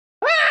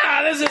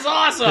This is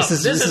awesome.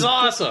 This is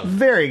awesome.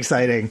 Very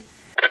exciting.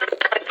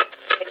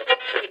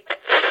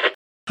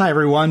 Hi,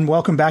 everyone.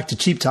 Welcome back to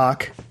Cheap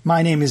Talk.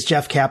 My name is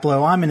Jeff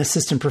Kaplow. I'm an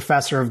assistant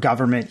professor of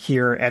government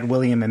here at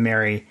William &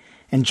 Mary.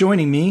 And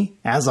joining me,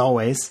 as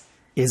always,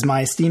 is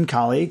my esteemed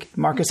colleague,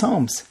 Marcus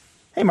Holmes.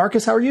 Hey,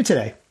 Marcus, how are you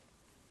today?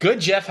 Good,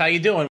 Jeff. How you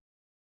doing?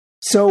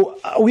 So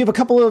we have a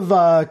couple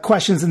of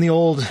questions in the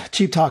old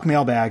Cheap Talk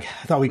mailbag.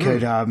 I thought we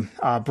could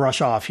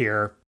brush off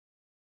here.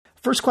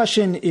 First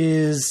question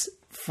is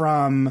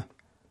from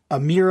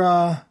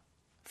Amira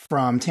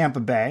from Tampa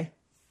Bay.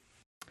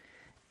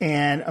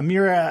 And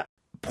Amira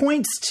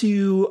points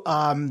to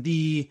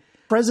the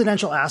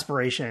presidential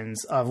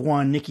aspirations of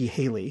one Nikki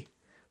Haley,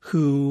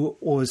 who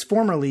was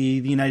formerly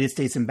the United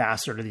States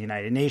ambassador to the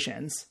United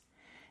Nations,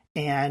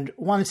 and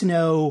wanted to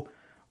know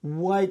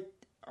what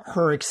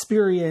her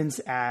experience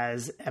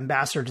as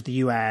ambassador to the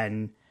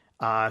UN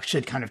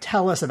should kind of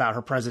tell us about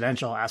her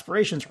presidential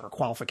aspirations, her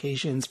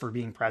qualifications for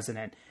being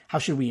president. How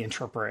should we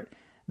interpret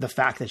the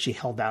fact that she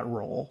held that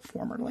role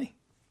formerly?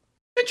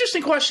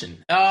 Interesting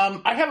question.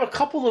 I have a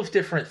couple of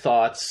different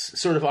thoughts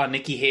sort of on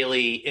Nikki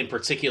Haley in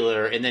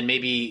particular, and then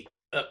maybe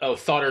a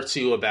thought or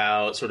two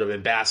about sort of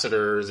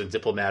ambassadors and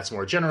diplomats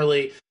more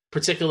generally,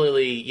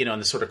 particularly, in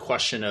the sort of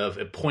question of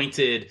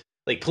appointed,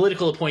 like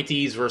political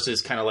appointees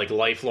versus kind of like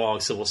lifelong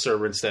civil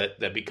servants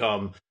that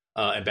become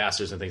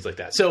ambassadors and things like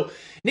that. So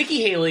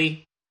Nikki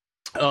Haley,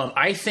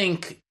 I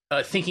think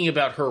thinking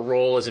about her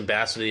role as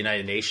ambassador to the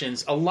United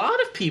Nations, a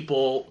lot of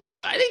people,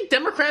 I think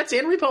Democrats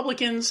and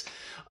Republicans,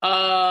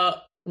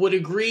 would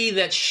agree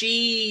that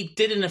she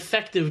did an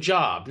effective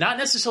job, not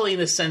necessarily in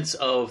the sense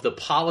of the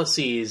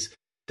policies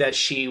that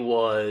she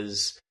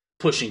was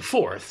pushing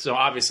forth. So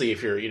obviously,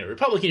 if you're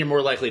Republican, you're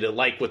more likely to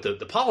like what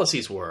the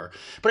policies were.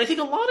 But I think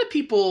a lot of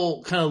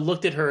people kind of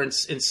looked at her and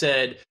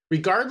said,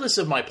 regardless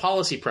of my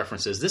policy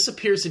preferences, this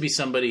appears to be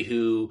somebody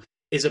who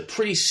is a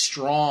pretty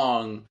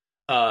strong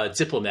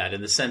diplomat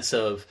in the sense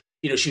of,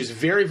 she was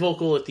very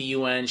vocal at the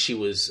UN. She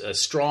was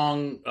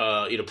strong,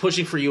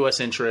 pushing for U.S.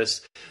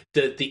 interests.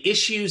 The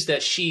issues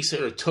that she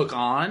sort of took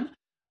on,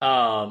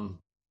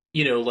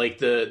 like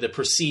the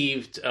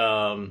perceived,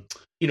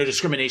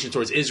 discrimination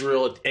towards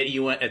Israel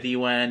at the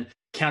UN,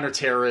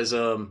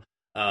 counterterrorism,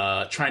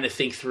 trying to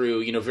think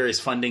through, various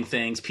funding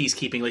things,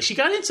 peacekeeping. Like she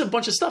got into a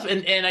bunch of stuff,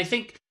 and I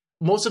think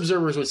most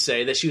observers would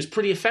say that she was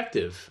pretty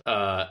effective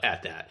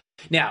at that.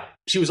 Now,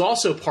 she was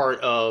also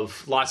part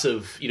of lots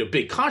of,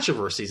 big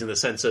controversies in the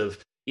sense of,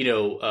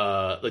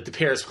 like the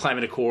Paris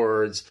Climate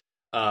Accords,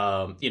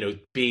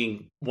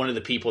 being one of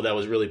the people that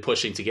was really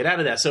pushing to get out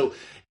of that. So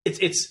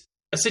it's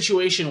a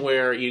situation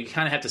where you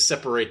kind of have to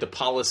separate the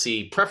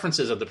policy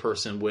preferences of the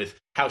person with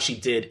how she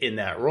did in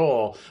that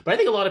role. But I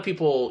think a lot of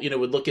people,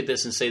 would look at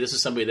this and say this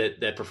is somebody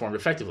that performed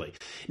effectively.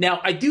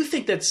 Now, I do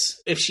think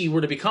that's if she were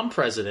to become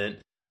president,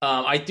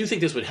 I do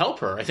think this would help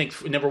her. I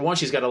think, number one,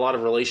 she's got a lot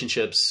of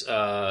relationships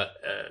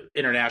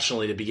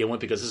internationally to begin with,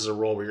 because this is a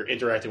role where you're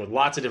interacting with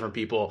lots of different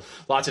people,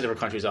 lots of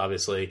different countries,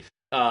 obviously.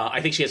 I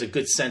think she has a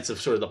good sense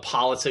of sort of the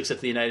politics at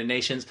the United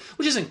Nations,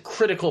 which isn't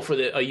critical for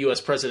a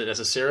U.S. president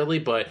necessarily,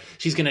 but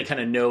she's going to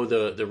kind of know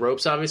the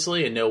ropes,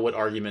 obviously, and know what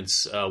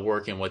arguments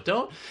work and what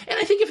don't. And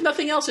I think if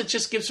nothing else, it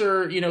just gives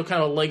her,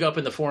 kind of a leg up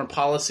in the foreign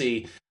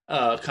policy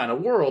kind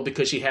of world,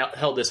 because she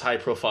held this high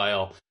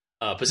profile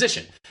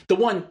position. The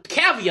one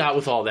caveat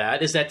with all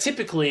that is that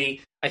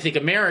typically, I think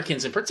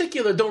Americans in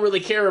particular don't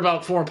really care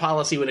about foreign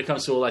policy when it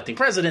comes to electing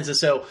presidents. And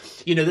so,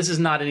 this is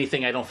not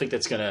anything I don't think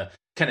that's going to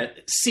kind of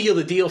seal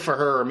the deal for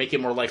her or make it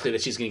more likely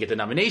that she's going to get the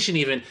nomination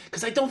even,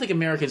 because I don't think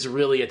Americans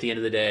really, at the end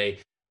of the day,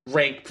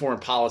 rank foreign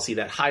policy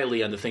that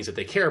highly on the things that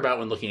they care about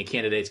when looking at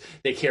candidates.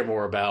 They care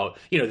more about,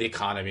 the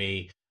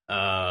economy,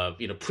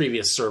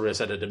 previous service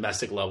at a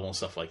domestic level and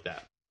stuff like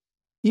that.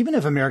 Even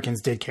if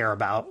Americans did care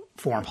about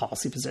foreign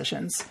policy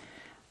positions,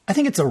 I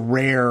think it's a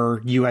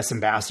rare U.S.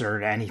 ambassador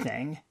to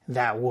anything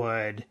that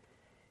would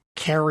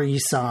carry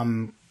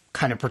some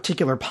kind of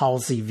particular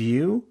policy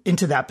view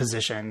into that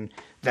position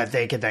that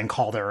they could then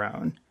call their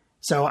own.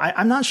 So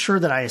I'm not sure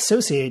that I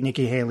associate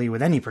Nikki Haley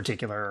with any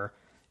particular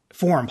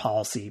foreign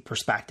policy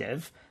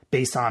perspective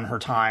based on her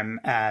time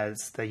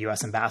as the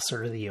U.S.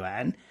 ambassador to the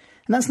UN.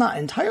 And that's not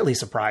entirely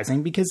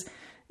surprising, because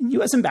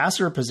U.S.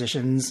 ambassador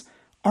positions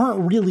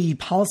aren't really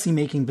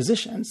policy-making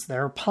positions.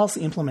 They're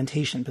policy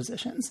implementation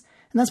positions.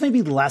 And that's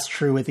maybe less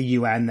true at the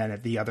UN than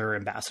at the other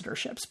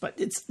ambassadorships, but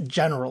it's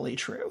generally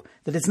true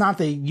that it's not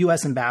the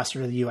U.S.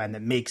 ambassador to the UN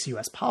that makes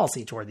U.S.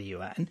 policy toward the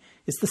UN.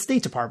 It's the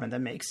State Department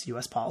that makes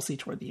U.S. policy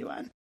toward the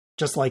UN.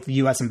 Just like the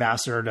U.S.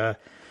 ambassador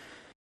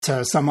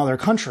to some other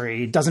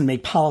country doesn't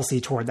make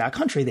policy toward that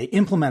country. They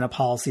implement a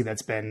policy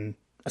that's been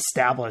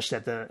established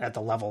at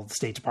the level of the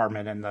State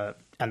Department and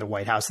the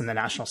White House and the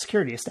national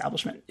security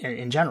establishment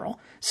in general.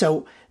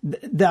 So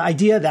the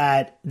idea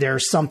that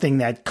there's something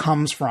that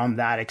comes from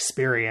that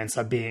experience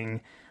of being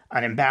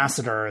an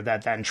ambassador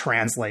that then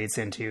translates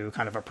into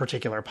kind of a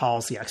particular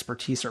policy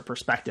expertise or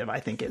perspective, I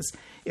think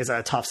is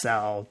a tough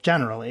sell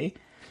generally.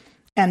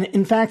 And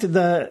in fact,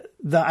 the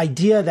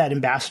idea that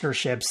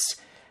ambassadorships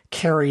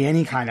carry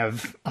any kind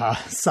of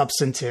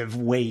substantive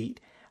weight,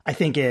 I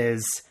think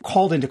is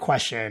called into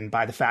question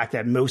by the fact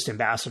that most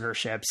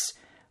ambassadorships,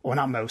 well,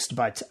 not most,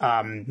 but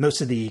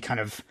most of the kind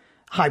of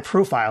high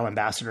profile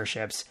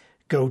ambassadorships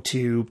go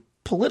to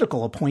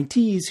political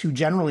appointees who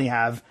generally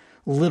have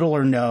little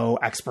or no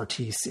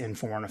expertise in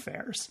foreign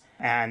affairs.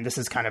 And this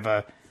is kind of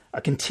a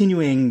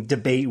continuing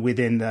debate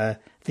within the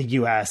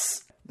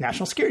U.S.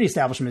 national security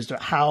establishment as to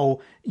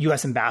how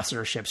U.S.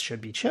 ambassadorships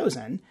should be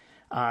chosen.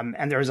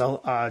 And there's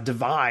a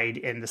divide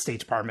in the State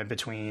Department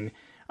between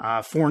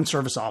foreign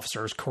service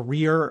officers,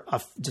 career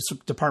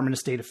Department of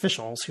State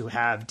officials who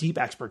have deep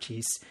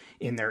expertise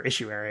in their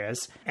issue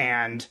areas,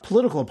 and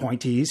political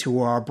appointees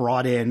who are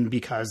brought in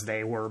because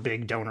they were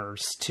big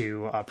donors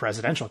to a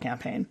presidential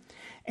campaign.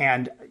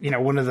 And,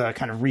 one of the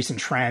kind of recent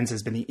trends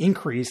has been the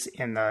increase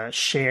in the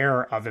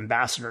share of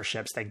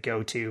ambassadorships that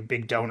go to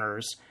big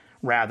donors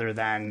rather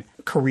than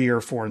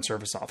career foreign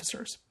service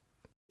officers.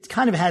 It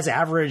kind of has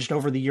averaged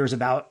over the years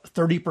about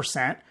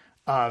 30%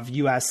 of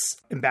U.S.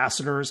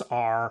 ambassadors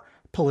are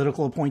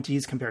political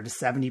appointees compared to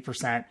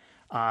 70%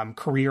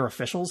 career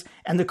officials.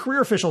 And the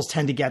career officials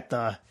tend to get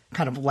the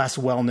kind of less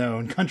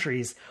well-known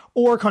countries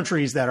or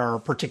countries that are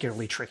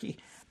particularly tricky.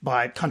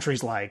 But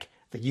countries like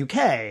the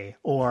UK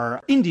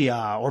or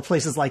India or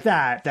places like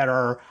that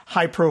are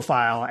high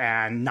profile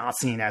and not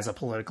seen as a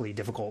politically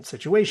difficult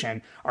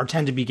situation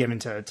tend to be given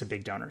to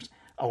big donors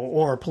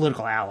or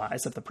political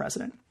allies of the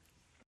president.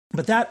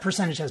 But that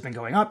percentage has been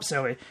going up.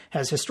 So it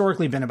has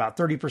historically been about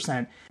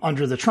 30%.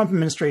 Under the Trump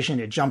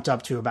administration, it jumped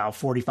up to about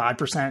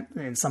 45%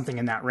 and something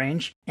in that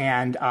range.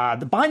 And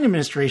the Biden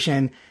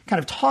administration kind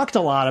of talked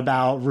a lot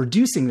about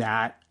reducing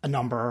that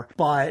number,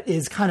 but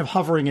is kind of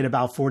hovering at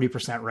about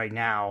 40% right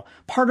now.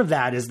 Part of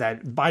that is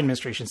that Biden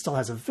administration still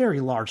has a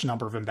very large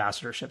number of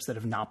ambassadorships that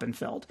have not been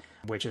filled,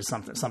 which is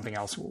something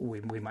else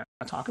we might want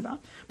to talk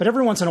about. But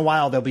every once in a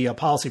while, there'll be a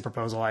policy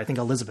proposal. I think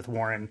Elizabeth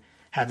Warren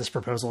had this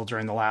proposal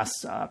during the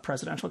last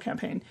presidential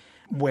campaign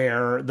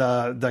where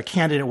the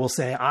candidate will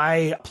say,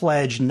 I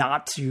pledge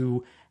not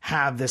to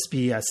have this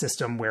be a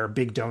system where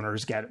big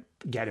donors get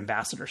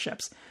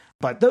ambassadorships.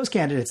 But those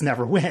candidates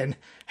never win.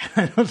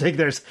 I don't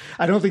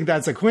think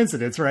that's a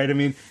coincidence, right? I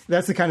mean,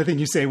 that's the kind of thing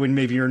you say when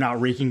maybe you're not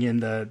raking in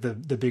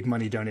the big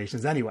money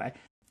donations anyway.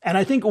 And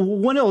I think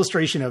one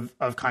illustration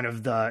of kind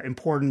of the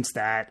importance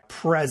that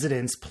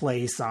presidents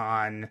place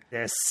on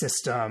this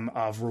system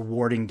of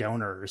rewarding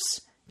donors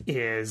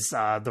is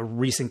the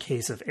recent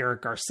case of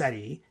Eric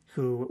Garcetti,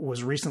 who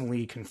was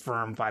recently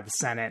confirmed by the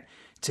Senate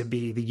to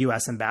be the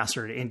U.S.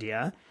 ambassador to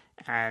India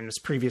and was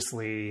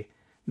previously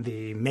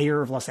the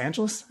mayor of Los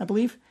Angeles, I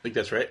believe. I think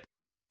that's right.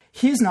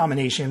 His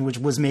nomination, which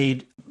was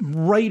made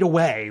right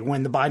away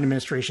when the Biden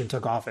administration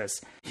took office,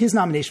 his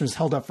nomination was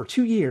held up for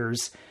 2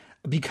 years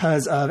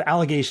because of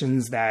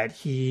allegations that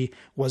he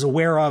was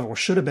aware of or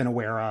should have been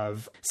aware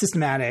of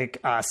systematic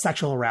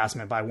sexual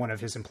harassment by one of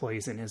his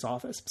employees in his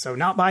office. So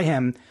not by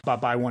him,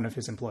 but by one of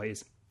his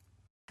employees.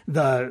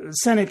 The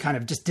Senate kind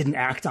of just didn't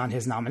act on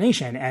his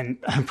nomination,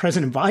 and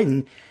President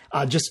Biden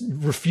just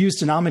refused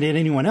to nominate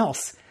anyone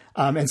else.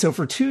 And so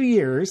for 2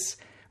 years,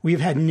 we've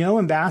had no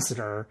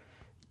ambassador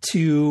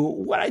to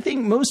what I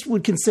think most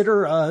would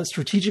consider a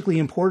strategically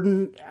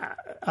important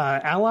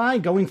ally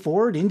going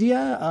forward,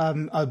 India,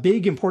 a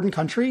big, important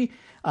country,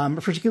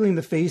 particularly in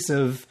the face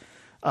of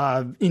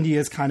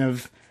India's kind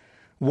of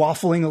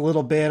waffling a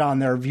little bit on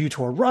their view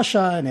toward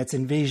Russia and its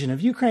invasion of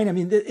Ukraine. I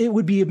mean, it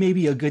would be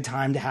maybe a good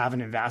time to have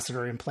an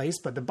ambassador in place,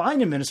 but the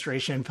Biden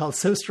administration felt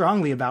so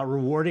strongly about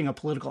rewarding a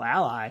political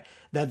ally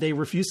that they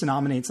refused to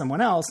nominate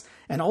someone else.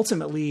 And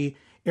ultimately,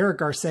 Eric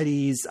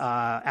Garcetti's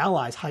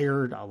allies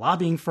hired a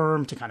lobbying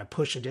firm to kind of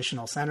push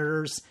additional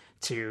senators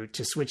to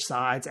switch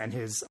sides, and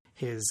his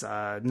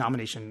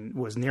nomination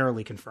was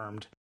narrowly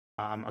confirmed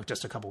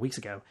just a couple weeks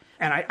ago.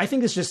 And I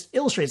think this just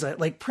illustrates that,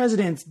 like,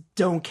 presidents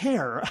don't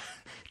care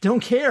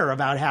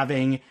about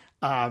having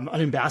an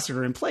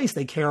ambassador in place.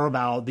 They care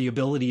about the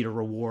ability to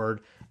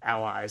reward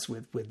allies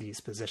with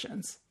these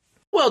positions.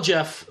 Well,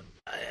 Jeff,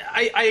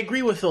 I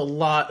agree with a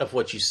lot of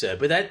what you said,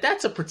 but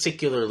that's a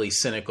particularly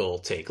cynical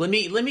take. Let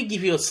me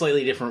give you a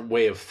slightly different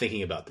way of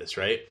thinking about this,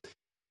 right?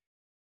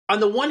 On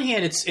the one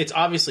hand, it's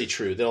obviously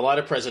true that a lot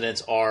of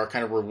presidents are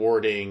kind of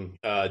rewarding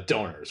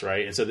donors,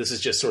 right? And so this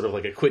is just sort of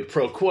like a quid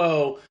pro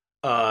quo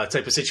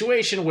type of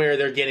situation where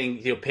they're getting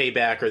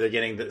payback, or they're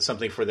getting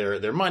something for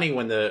their money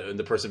when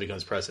the person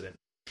becomes president.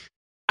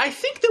 I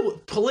think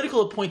that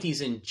political appointees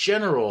in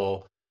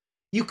general,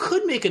 you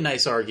could make a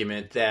nice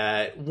argument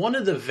that one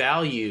of the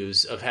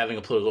values of having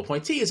a political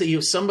appointee is that you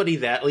have somebody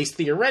that, at least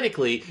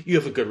theoretically, you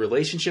have a good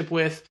relationship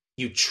with,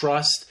 you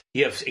trust,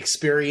 you have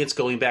experience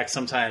going back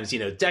sometimes,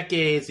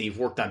 decades, you've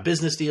worked on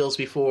business deals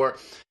before.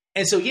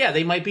 And so, yeah,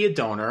 they might be a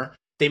donor,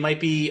 they might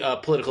be a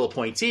political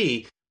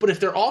appointee, but if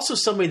they're also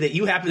somebody that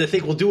you happen to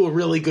think will do a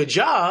really good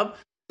job,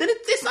 then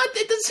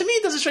to me,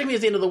 it doesn't strike me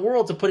as the end of the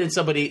world to put in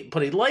somebody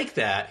like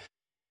that.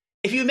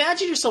 If you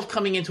imagine yourself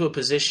coming into a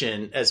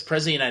position as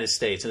president of the United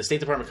States, and the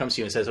State Department comes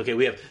to you and says, okay,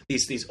 we have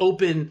these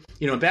open,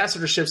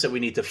 ambassadorships that we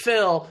need to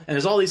fill, and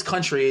there's all these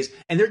countries,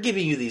 and they're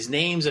giving you these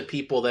names of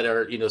people that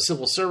are,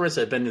 civil service,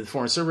 that have been in the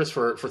foreign service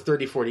for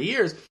 30, 40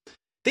 years.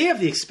 they have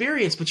the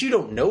experience, but you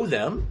don't know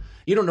them.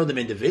 You don't know them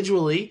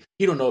individually.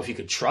 You don't know if you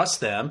could trust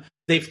them.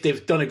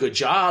 They've done a good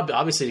job,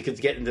 obviously, to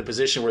get in the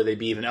position where they'd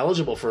be even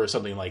eligible for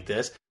something like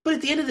this. But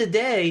at the end of the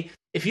day,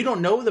 if you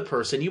don't know the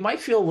person, you might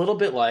feel a little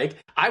bit like,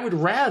 I would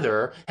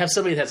rather have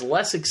somebody that has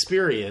less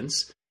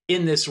experience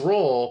in this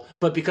role,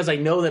 but because I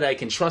know that I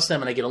can trust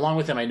them and I get along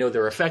with them, I know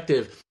they're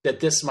effective, that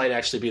this might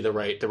actually be the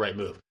right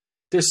move.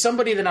 There's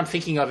somebody that I'm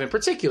thinking of in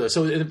particular.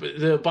 So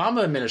the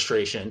Obama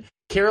administration,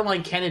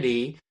 Caroline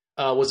Kennedy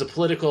was a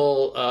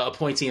political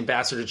appointee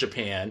ambassador to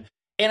Japan.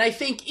 And I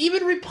think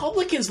even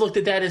Republicans looked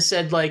at that and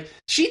said, like,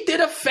 she did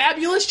a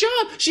fabulous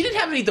job. She didn't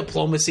have any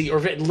diplomacy or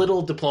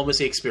little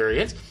diplomacy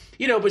experience,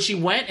 but she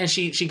went and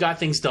she got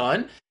things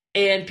done.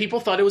 And people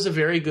thought it was a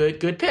very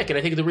good pick. And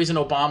I think the reason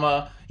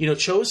Obama,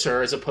 chose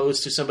her as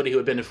opposed to somebody who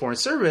had been in foreign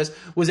service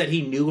was that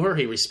he knew her,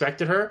 he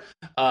respected her.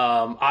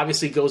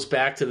 Obviously goes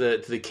back to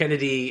the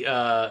Kennedy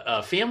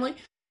family.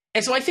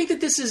 And so I think that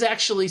this is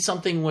actually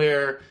something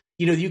where,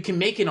 you can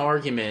make an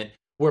argument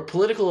where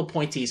political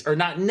appointees are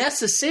not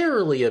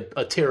necessarily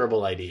a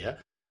terrible idea.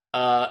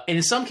 And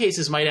in some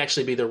cases might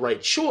actually be the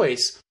right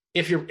choice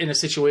if you're in a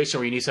situation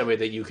where you need somebody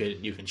that you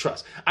can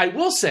trust. I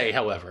will say,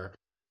 however,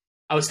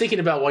 I was thinking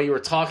about while you were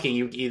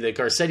talking, the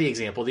Garcetti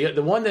example.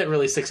 The one that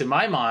really sticks in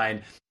my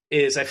mind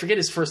is, I forget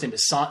his first name,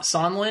 is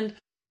Sondland,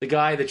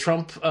 the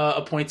Trump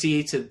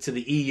appointee to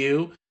the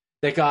EU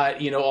that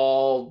got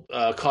all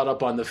caught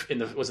up on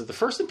was it the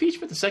first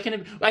impeachment, the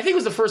second? I think it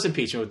was the first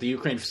impeachment with the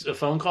Ukraine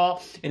phone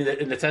call in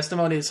the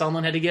testimony that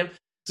Sondland had to give.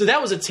 So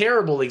that was a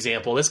terrible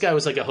example. This guy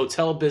was like a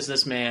hotel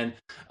businessman,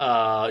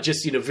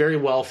 just very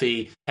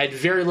wealthy, had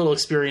very little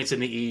experience in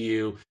the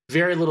EU,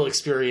 very little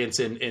experience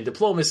in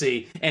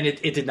diplomacy, and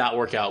it did not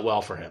work out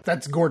well for him.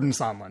 That's Gordon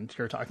Sondland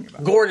you're talking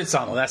about. Gordon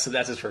Sondland,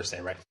 that's his first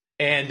name, right?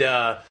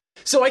 And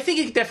so I think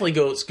it definitely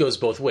goes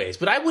both ways.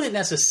 But I wouldn't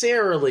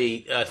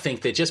necessarily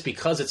think that just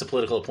because it's a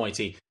political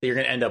appointee that you're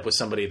going to end up with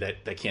somebody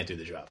that can't do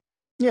the job.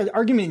 Yeah, the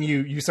argument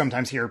you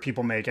sometimes hear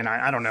people make, and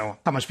I don't know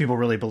how much people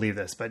really believe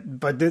this,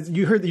 but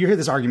you hear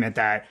this argument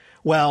that,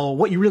 well,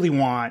 what you really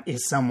want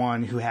is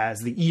someone who has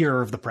the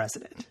ear of the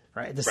president,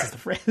 right? This is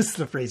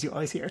the phrase you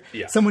always hear.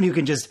 Yeah. Someone who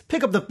can just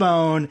pick up the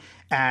phone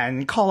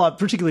and call up,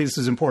 particularly this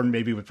is important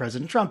maybe with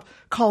President Trump,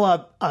 call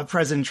up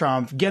President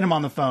Trump, get him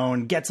on the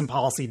phone, get some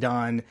policy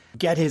done,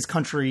 get his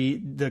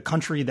country, the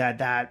country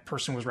that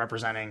person was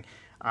representing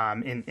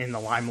in the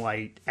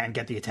limelight, and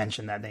get the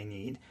attention that they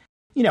need.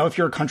 If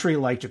you're a country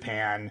like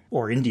Japan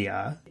or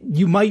India,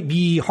 you might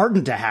be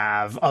heartened to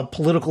have a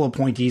political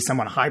appointee,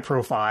 someone high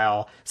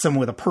profile, someone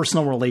with a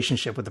personal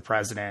relationship with the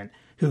president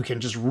who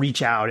can just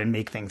reach out and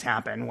make things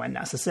happen when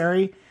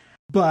necessary.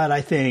 But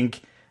I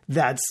think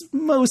that's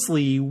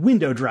mostly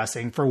window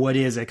dressing for what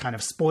is a kind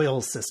of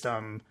spoils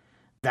system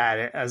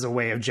that as a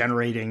way of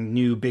generating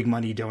new big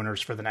money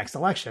donors for the next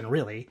election,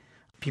 really.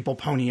 People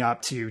pony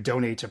up to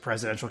donate to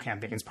presidential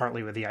campaigns,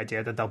 partly with the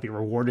idea that they'll be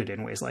rewarded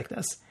in ways like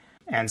this.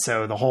 And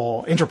so the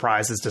whole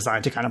enterprise is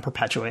designed to kind of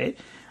perpetuate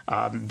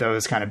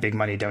those kind of big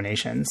money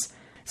donations.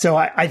 So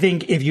I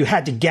think if you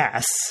had to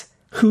guess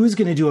who's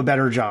going to do a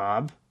better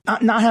job,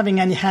 not having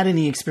had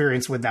any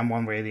experience with them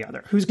one way or the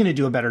other, who's going to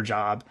do a better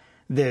job,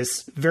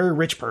 this very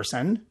rich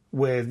person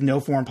with no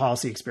foreign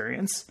policy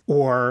experience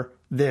or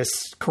this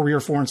career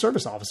foreign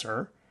service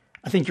officer,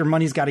 I think your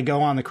money's got to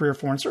go on the career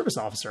foreign service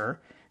officer.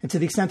 And to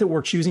the extent that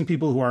we're choosing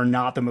people who are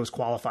not the most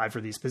qualified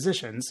for these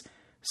positions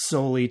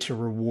solely to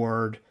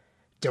reward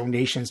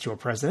donations to a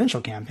presidential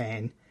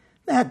campaign,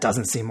 that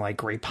doesn't seem like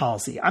great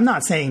policy. I'm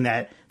not saying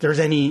that there's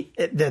any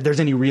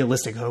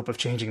realistic hope of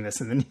changing this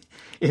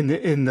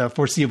in the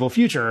foreseeable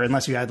future,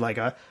 unless you had like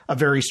a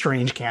very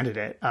strange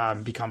candidate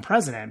become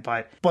president.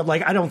 But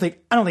like I don't think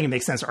it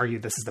makes sense to argue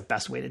this is the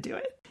best way to do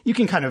it. You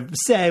can kind of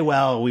say,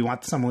 well, we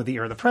want someone with the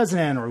ear of the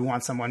president, or we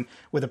want someone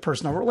with a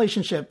personal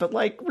relationship, but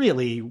like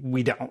really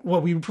we don't.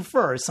 What we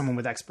prefer is someone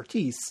with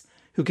expertise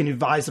who can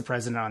advise the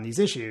president on these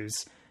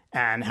issues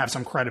and have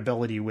some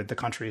credibility with the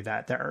country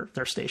that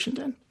they're stationed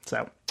in.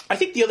 So I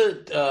think the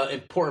other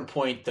important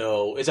point,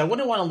 though, is I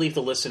wouldn't want to leave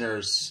the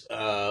listeners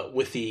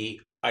with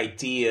the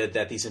idea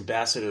that these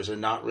ambassadors are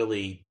not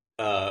really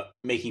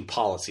making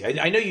policy.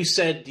 I know you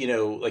said,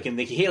 like in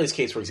Nikki Haley's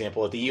case, for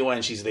example, at the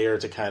UN, she's there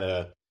to kind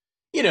of,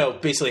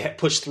 basically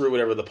push through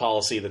whatever the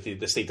policy that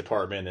the State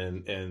Department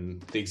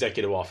and the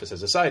executive office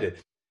has decided.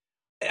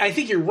 I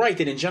think you're right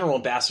that in general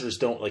ambassadors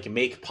don't like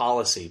make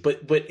policy,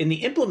 but in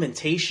the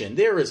implementation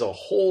there is a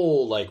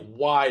whole like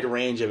wide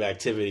range of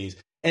activities,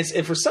 and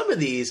for some of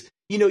these,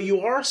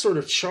 you are sort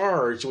of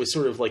charged with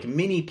sort of like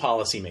mini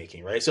policy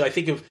making, right? So I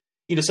think of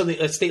something,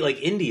 a state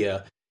like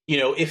India,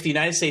 if the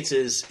United States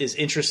is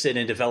interested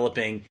in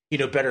developing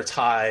better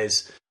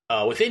ties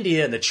with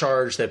India, and the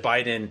charge that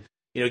Biden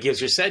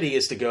gives Garcetti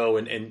is to go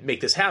and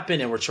make this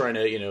happen. And we're trying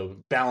to,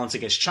 balance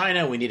against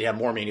China. We need to have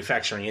more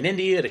manufacturing in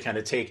India to kind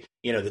of take,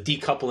 the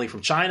decoupling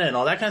from China and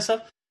all that kind of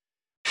stuff.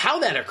 How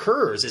that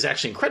occurs is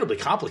actually incredibly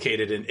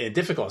complicated and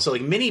difficult. So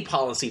like many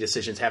policy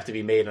decisions have to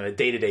be made on a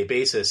day-to-day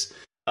basis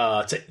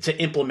to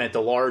implement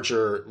the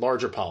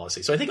larger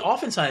policy. So I think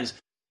oftentimes,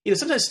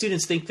 sometimes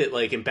students think that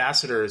like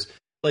ambassadors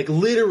like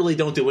literally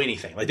don't do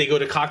anything. Like they go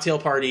to cocktail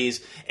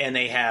parties and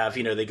they have,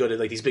 they go to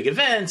like these big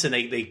events and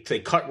they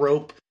cut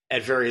rope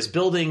at various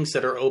buildings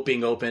that are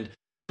being opened.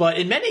 But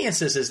in many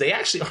instances, they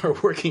actually are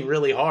working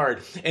really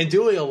hard and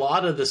doing a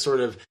lot of the sort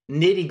of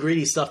nitty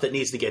gritty stuff that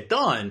needs to get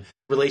done,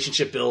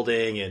 relationship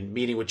building and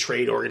meeting with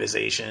trade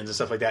organizations and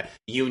stuff like that,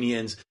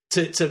 unions,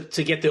 to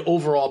get the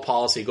overall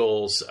policy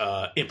goals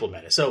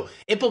implemented. So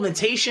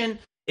implementation,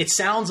 it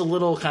sounds a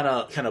little kind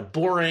of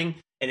boring,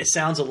 and it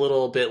sounds a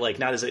little bit like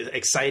not as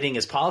exciting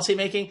as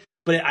policymaking,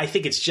 but I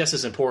think it's just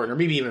as important, or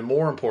maybe even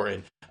more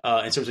important,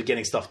 in terms of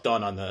getting stuff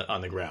done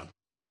on the ground.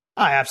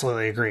 I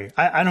absolutely agree.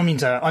 I don't mean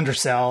to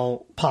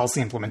undersell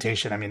policy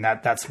implementation. I mean,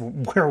 that's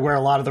where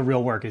a lot of the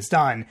real work is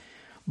done.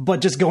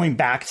 But just going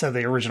back to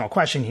the original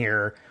question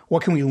here,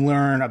 what can we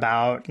learn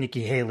about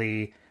Nikki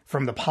Haley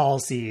from the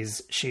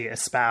policies she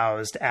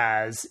espoused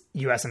as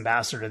U.S.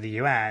 ambassador to the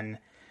UN?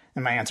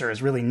 And my answer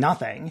is really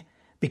nothing,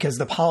 because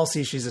the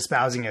policies she's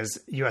espousing as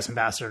U.S.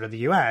 ambassador to the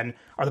UN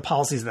are the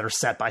policies that are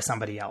set by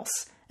somebody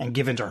else and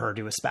given to her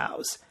to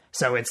espouse.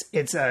 So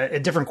it's a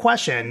different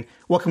question.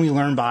 What can we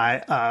learn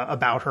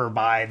about her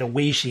by the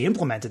way she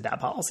implemented that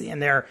policy?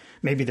 And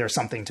maybe there's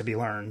something to be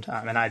learned.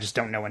 And I just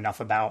don't know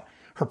enough about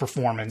her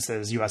performance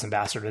as U.S.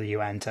 ambassador to the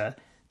UN to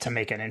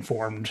make an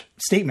informed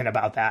statement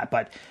about that.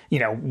 But,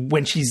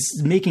 when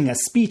she's making a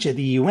speech at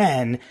the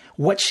UN,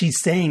 what she's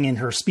saying in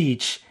her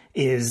speech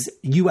is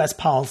U.S.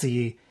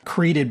 policy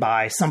created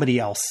by somebody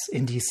else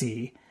in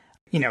D.C.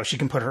 She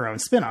can put her own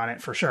spin on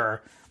it for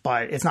sure,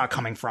 but it's not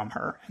coming from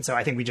her. And so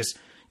I think we just,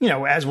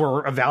 as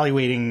we're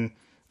evaluating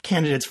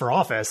candidates for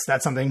office,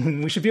 that's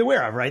something we should be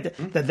aware of, right?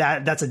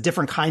 That's a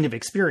different kind of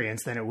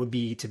experience than it would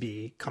be to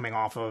be coming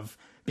off of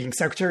being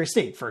Secretary of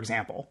State, for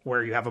example,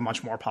 where you have a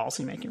much more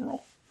policymaking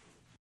role.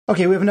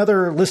 Okay, we have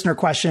another listener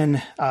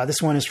question.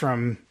 This one is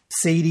from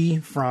Sadie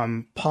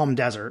from Palm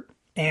Desert.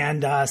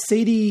 And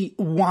Sadie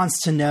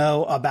wants to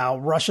know about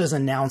Russia's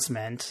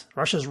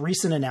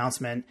recent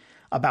announcement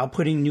about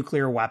putting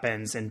nuclear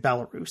weapons in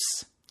Belarus.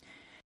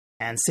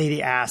 And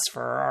Sadie asks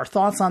for our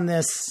thoughts on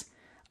this,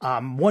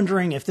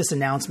 wondering if this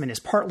announcement is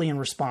partly in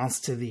response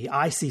to the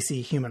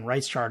ICC human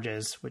rights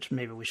charges, which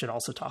maybe we should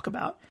also talk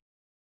about.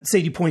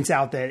 Sadie points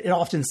out that it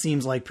often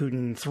seems like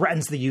Putin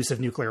threatens the use of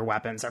nuclear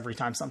weapons every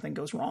time something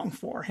goes wrong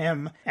for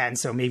him. And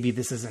so maybe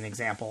this is an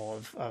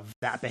example of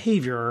that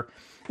behavior.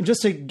 And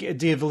just to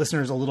give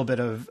listeners a little bit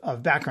of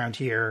background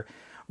here,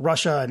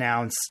 Russia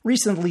announced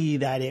recently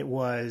that it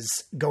was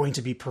going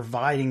to be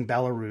providing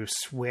Belarus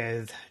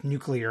with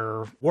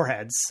nuclear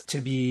warheads to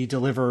be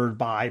delivered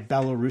by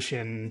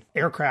Belarusian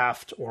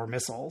aircraft or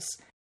missiles.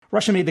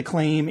 Russia made the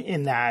claim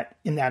in that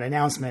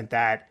announcement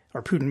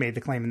Putin made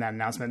the claim in that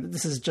announcement that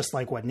this is just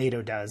like what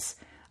NATO does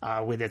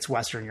with its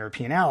Western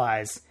European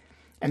allies.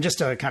 And just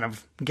to kind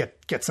of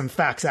get some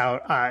facts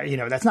out,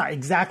 that's not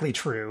exactly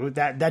true.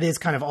 That is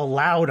kind of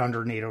allowed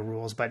under NATO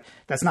rules, but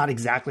that's not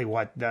exactly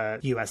what the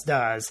U.S.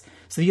 does.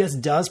 So the U.S.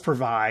 does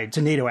provide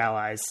to NATO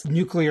allies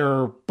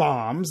nuclear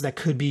bombs that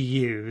could be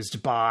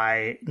used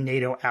by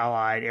NATO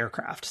allied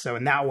aircraft. So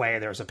in that way,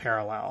 there's a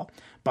parallel.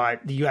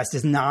 But the U.S.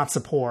 does not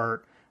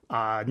support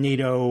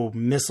NATO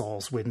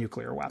missiles with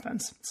nuclear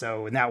weapons.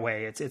 So in that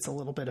way, it's a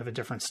little bit of a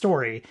different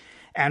story.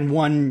 And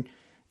one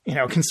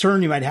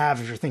concern you might have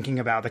if you're thinking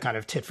about the kind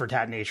of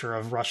tit-for-tat nature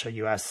of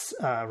Russia-U.S.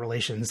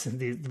 relations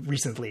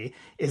recently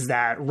is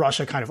that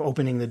Russia kind of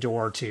opening the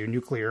door to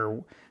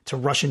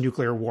Russian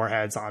nuclear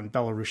warheads on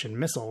Belarusian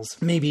missiles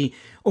maybe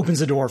opens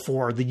the door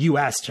for the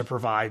U.S. to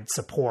provide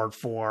support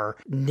for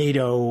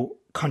NATO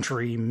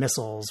country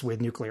missiles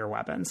with nuclear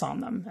weapons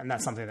on them. And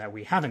that's something that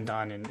we haven't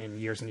done in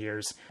years and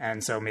years.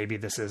 And so maybe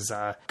this is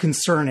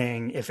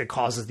concerning if it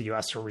causes the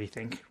U.S. to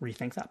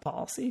rethink that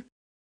policy.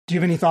 Do you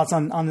have any thoughts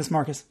on this,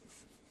 Marcus?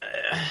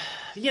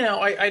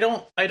 I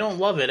don't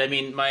love it. I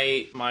mean,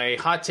 my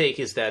hot take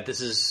is that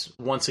this is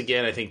once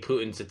again, I think,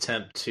 Putin's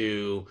attempt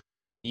to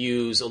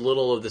use a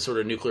little of the sort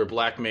of nuclear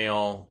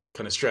blackmail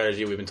kind of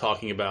strategy we've been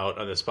talking about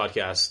on this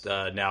podcast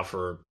now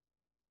for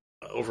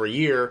over a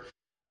year.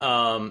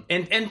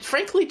 And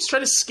frankly, just try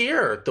to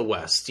scare the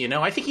West.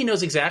 I think he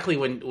knows exactly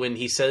when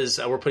he says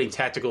we're putting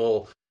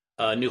tactical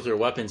nuclear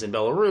weapons in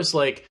Belarus,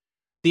 like,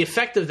 the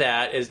effect of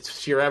that is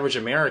to your average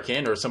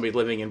American or somebody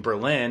living in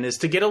Berlin is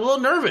to get a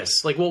little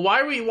nervous. Like, well,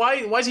 why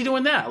is he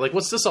doing that? Like,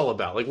 what's this all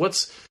about? Like, what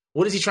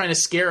is he trying to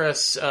scare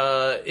us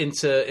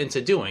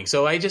into doing?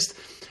 So I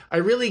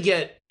really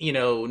get,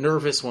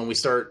 nervous when we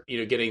start,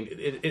 getting,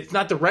 it's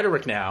not the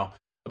rhetoric now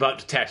about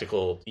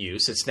tactical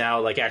use. It's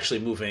now like actually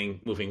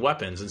moving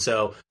weapons. And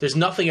so there's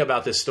nothing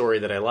about this story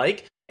that I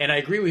like. And I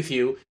agree with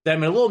you that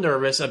I'm a little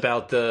nervous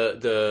about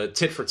the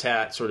tit for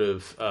tat sort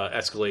of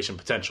escalation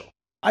potential.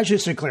 I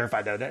should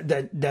clarify, though,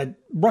 that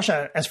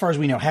Russia, as far as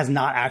we know, has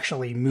not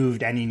actually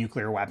moved any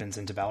nuclear weapons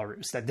into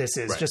Belarus, that this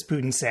is just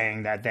Putin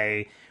saying that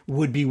they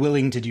would be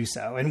willing to do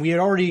so. And we had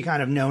already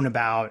kind of known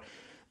about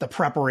the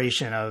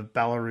preparation of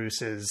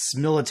Belarus's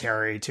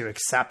military to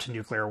accept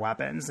nuclear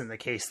weapons in the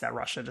case that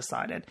Russia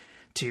decided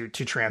to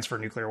transfer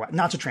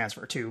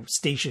to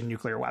station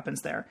nuclear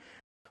weapons there.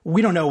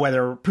 we don't know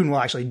whether Putin will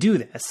actually do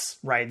this,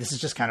 right? This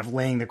is just kind of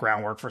laying the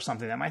groundwork for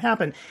something that might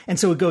happen. And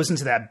so it goes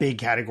into that big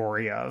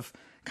category of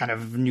kind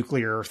of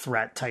nuclear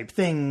threat type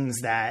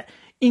things that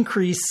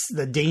increase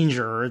the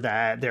danger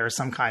that there's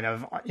some kind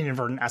of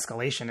inadvertent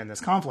escalation in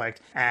this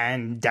conflict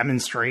and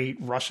demonstrate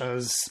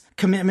Russia's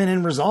commitment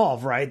and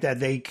resolve, right? That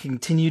they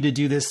continue to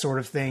do this sort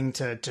of thing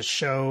to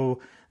show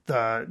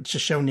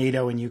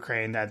NATO and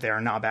Ukraine that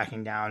they're not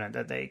backing down and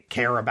that they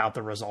care about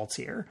the results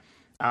here.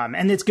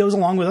 And it goes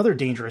along with other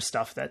dangerous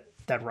stuff that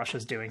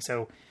Russia's doing.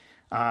 So,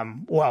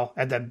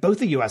 that both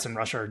the U.S. and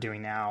Russia are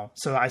doing now.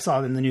 So I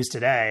saw in the news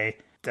today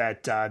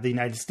that the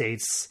United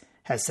States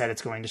has said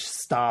it's going to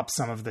stop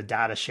some of the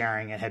data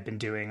sharing it had been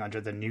doing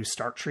under the New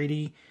START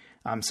treaty.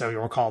 So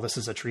you'll recall this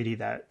is a treaty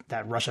that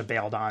Russia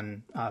bailed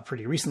on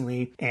pretty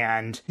recently.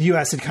 And the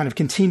U.S. had kind of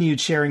continued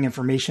sharing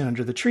information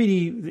under the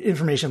treaty,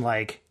 information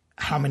like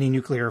how many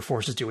nuclear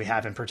forces do we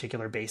have in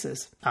particular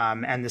bases.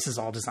 And this is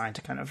all designed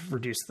to kind of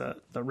reduce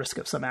the risk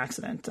of some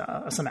accidental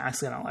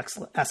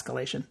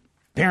escalation.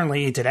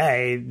 Apparently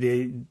today,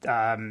 the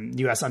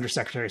U.S.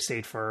 Undersecretary of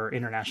State for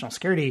International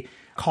Security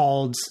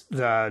called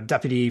the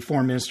deputy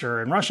foreign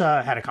minister in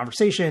Russia, had a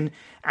conversation,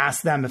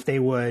 asked them if they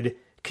would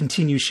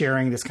continue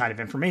sharing this kind of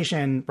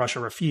information.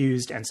 Russia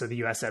refused. And so the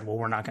U.S. said, well,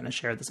 we're not going to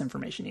share this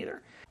information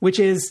either, which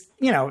is,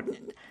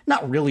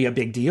 not really a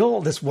big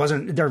deal. This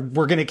wasn't there.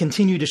 We're going to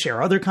continue to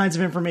share other kinds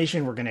of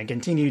information. We're going to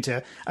continue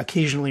to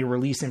occasionally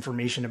release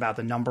information about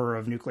the number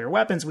of nuclear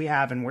weapons we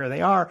have and where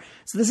they are.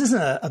 So this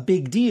isn't a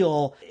big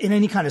deal in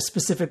any kind of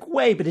specific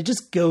way, but it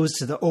just goes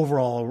to the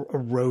overall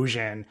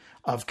erosion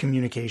of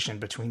communication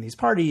between these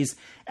parties.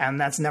 And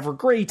that's never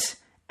great.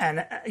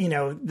 And,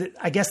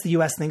 I guess the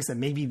U.S. thinks that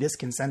maybe this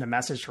can send a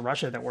message to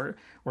Russia that we're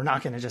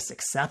not going to just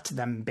accept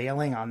them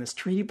bailing on this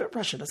treaty, but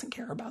Russia doesn't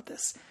care about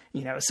this.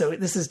 So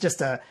this is just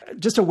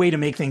a way to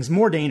make things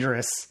more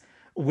dangerous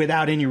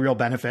without any real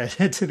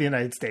benefit to the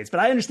United States.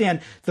 But I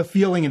understand the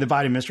feeling in the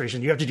Biden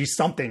administration. You have to do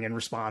something in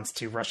response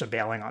to Russia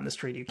bailing on this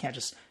treaty. You can't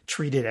just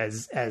treat it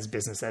as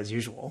business as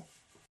usual.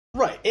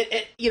 Right.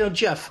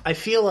 Jeff, I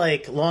feel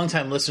like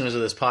longtime listeners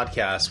of this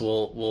podcast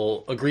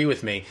will agree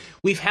with me.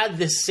 We've had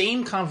this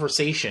same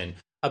conversation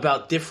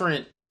about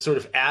different sort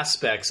of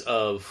aspects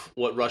of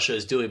what Russia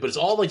is doing, but it's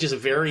all like just a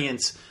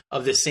variance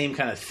of the same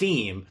kind of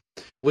theme,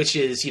 which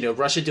is,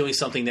 Russia doing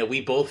something that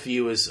we both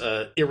view as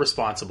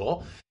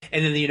irresponsible.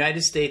 And then the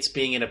United States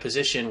being in a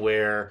position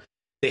where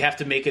they have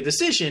to make a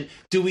decision.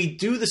 Do we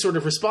do the sort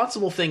of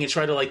responsible thing and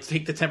try to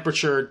take the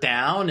temperature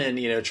down and,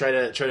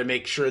 try to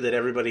make sure that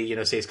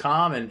everybody, stays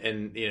calm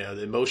and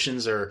the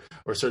emotions are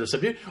sort of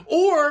subdued?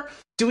 Or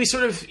do we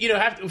sort of,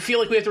 have to feel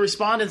like we have to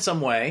respond in some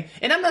way?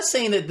 And I'm not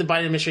saying that the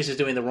Biden administration is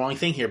doing the wrong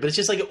thing here, but it's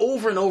just like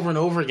over and over and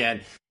over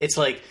again. It's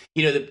like,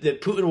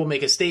 that Putin will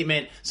make a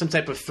statement, some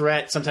type of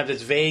threat. Sometimes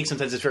it's vague.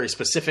 Sometimes it's very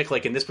specific,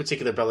 like in this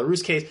particular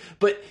Belarus case.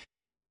 But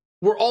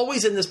we're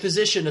always in this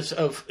position of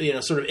sort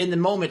of in the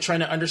moment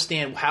trying to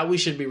understand how we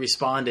should be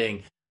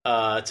responding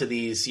to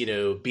these,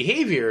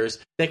 behaviors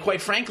that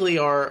quite frankly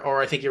are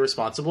I think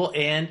irresponsible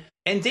and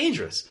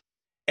dangerous.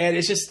 And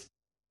it's just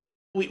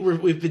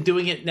we've been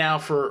doing it now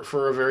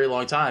for a very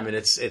long time, and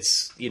it's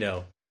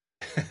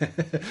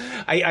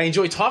I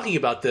enjoy talking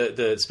about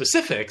the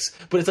specifics,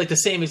 but it's like the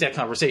same exact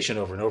conversation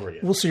over and over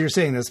again. Well, so you're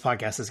saying this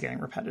podcast is getting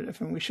repetitive,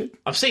 and we should.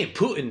 I'm saying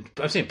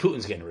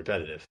Putin's getting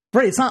repetitive.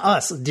 Right, it's not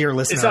us, dear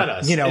listener. It's not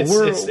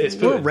us.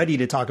 We're ready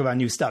to talk about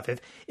new stuff.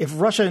 If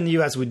Russia and the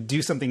U.S. would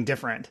do something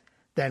different,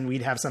 then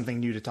we'd have something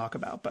new to talk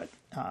about. But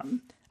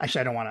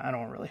actually, I don't want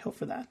to really hope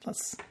for that.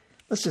 Let's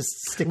just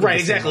stick with right.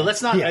 Exactly.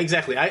 Let's not. Yeah.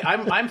 Exactly.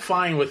 I'm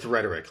fine with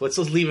rhetoric. Let's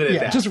just leave it at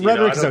that. Just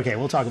rhetoric is okay.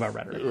 We'll talk about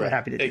rhetoric. Right. We're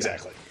happy to do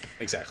that.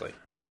 Exactly.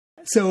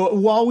 So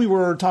while we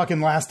were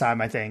talking last time,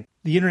 I think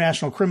the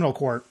International Criminal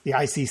Court, the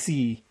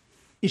ICC,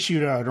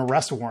 issued an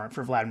arrest warrant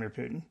for Vladimir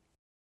Putin.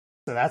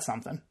 So that's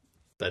something.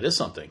 That is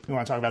something. You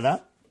want to talk about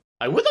that?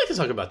 I would like to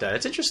talk about that.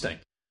 It's interesting.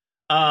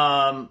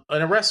 An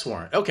arrest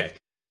warrant. Okay.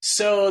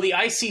 So the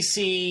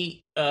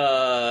ICC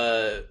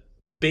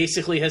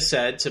basically has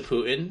said to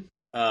Putin,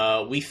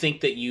 we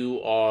think that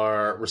you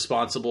are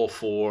responsible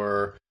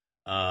for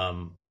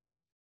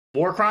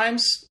war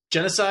crimes,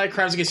 genocide,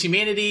 crimes against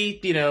humanity,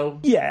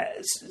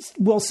 Yes.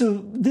 Well,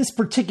 so this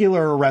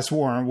particular arrest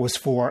warrant was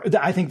for,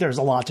 I think there's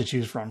a lot to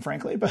choose from,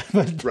 frankly, but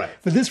right.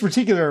 But this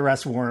particular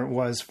arrest warrant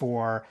was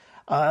for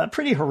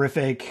pretty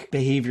horrific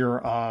behavior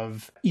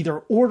of either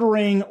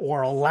ordering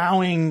or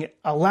allowing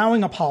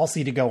a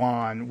policy to go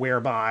on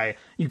whereby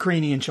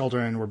Ukrainian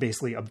children were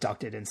basically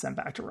abducted and sent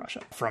back to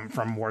Russia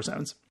from war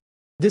zones.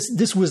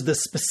 This was the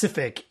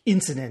specific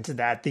incident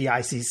that the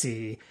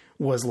ICC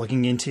was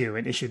looking into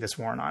and issued this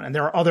warrant on. And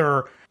there are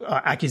other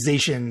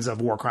accusations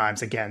of war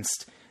crimes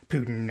against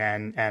Putin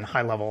and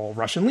high-level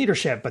Russian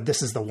leadership, but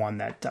this is the one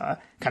that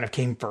kind of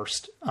came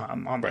first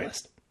on the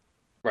list.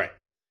 Right.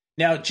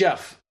 Now,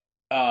 Jeff,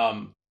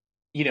 when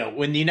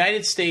the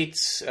United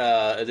States,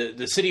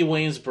 the city of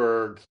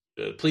Williamsburg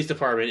police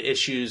department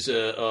issues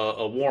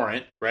a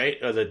warrant, right?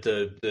 Or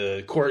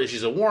the court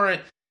issues a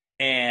warrant,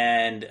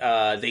 and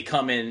they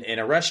come in and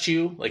arrest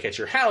you, like at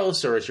your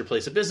house or at your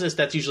place of business,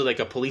 that's usually like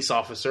a police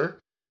officer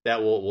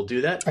that will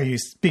do that. Are you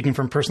speaking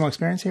from personal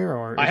experience here?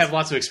 Or I have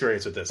lots of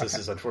experience with this. Okay. This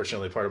is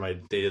unfortunately part of my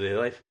day-to-day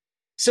life.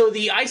 So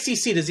the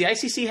ICC, does the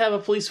ICC have a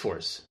police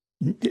force?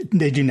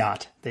 They do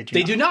not. They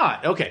do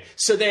not. Okay.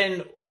 So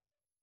then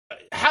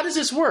how does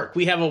this work?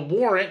 We have a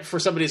warrant for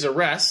somebody's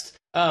arrest,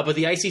 but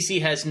the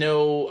ICC has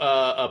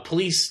no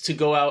police to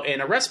go out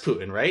and arrest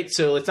Putin, right?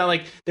 So it's not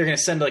like they're going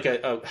to send like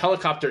a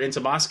helicopter into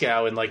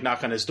Moscow and like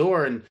knock on his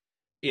door and,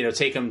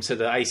 take him to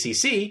the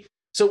ICC.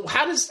 So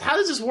how does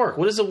this work?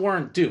 What does a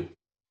warrant do?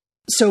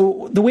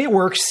 So the way it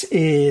works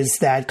is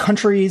that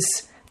countries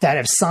that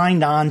have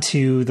signed on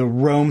to the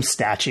Rome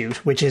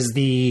Statute, which is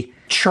the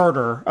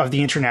charter of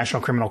the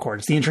International Criminal Court.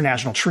 It's the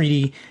international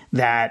treaty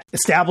that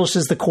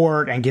establishes the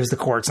court and gives the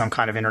court some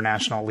kind of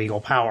international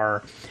legal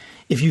power.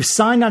 If you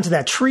signed onto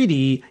that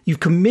treaty, you've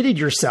committed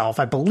yourself,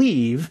 I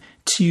believe,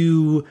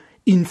 to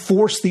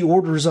enforce the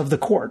orders of the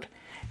court.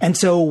 And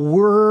so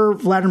were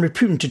Vladimir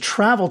Putin to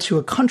travel to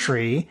a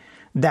country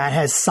that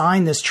has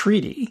signed this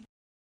treaty,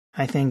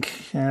 I think,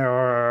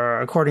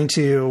 according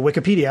to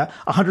Wikipedia,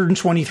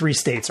 123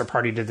 states are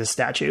party to this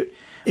statute.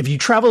 If you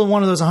travel to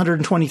one of those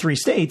 123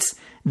 states,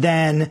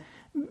 then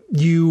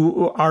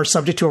you are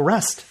subject to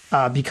arrest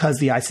because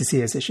the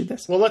ICC has issued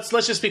this. Well, let's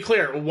just be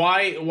clear.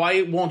 Why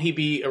won't he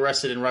be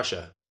arrested in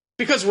Russia?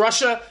 Because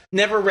Russia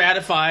never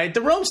ratified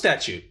the Rome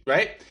Statute,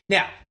 right?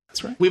 Now,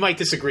 that's right. We might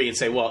disagree and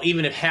say, well,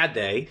 even if had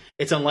they,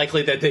 it's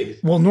unlikely that they...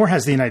 Well, nor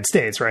has the United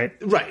States, right?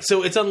 Right.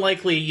 So it's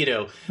unlikely,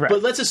 Right.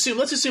 But let's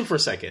assume for a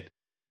second.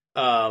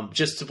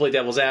 Just to play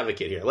devil's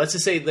advocate here, let's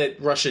just say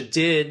that Russia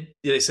did.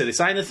 They said they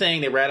signed the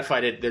thing, they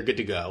ratified it, they're good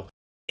to go.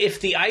 If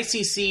the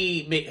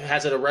ICC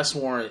has an arrest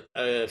warrant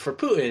for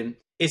Putin,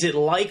 is it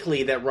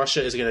likely that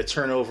Russia is going to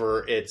turn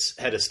over its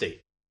head of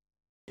state?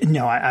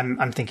 No,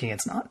 I'm thinking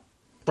it's not.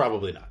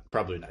 Probably not.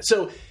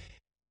 So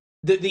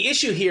the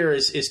issue here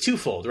is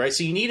twofold, right?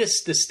 So you need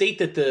the state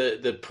that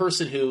the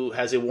person who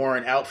has a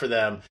warrant out for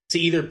them to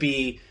either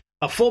be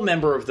a full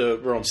member of the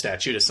Rome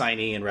Statute, a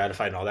signee and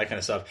ratified and all that kind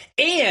of stuff,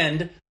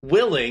 and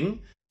willing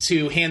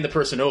to hand the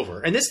person over.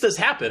 And this does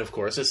happen, of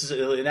course. This is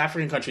in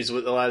African countries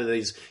with a lot of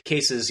these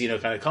cases,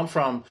 kind of come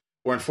from,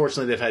 where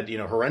unfortunately they've had,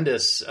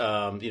 horrendous,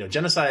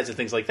 genocides and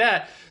things like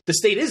that. The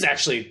state is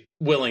actually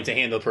willing to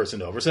hand the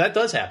person over. So that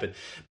does happen.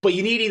 But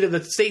you need either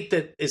the state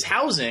that is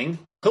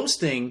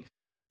hosting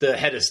the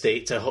head of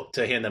state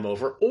to hand them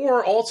over,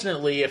 or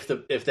alternately, if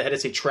the head of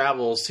state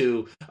travels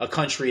to a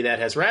country that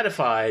has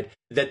ratified,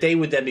 that they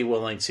would then be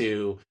willing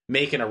to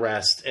make an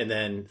arrest and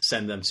then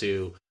send them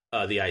to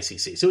the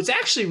ICC. So it's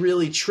actually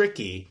really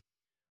tricky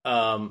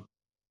to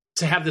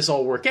have this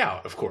all work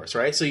out, of course,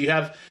 right? So you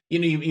have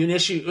you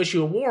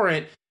issue a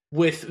warrant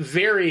with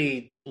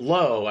very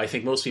low, I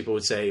think most people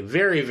would say,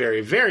 very,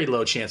 very, very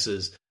low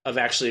chances of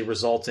actually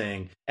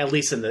resulting, at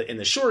least in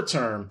the short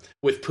term,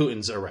 with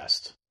Putin's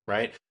arrest,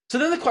 right? So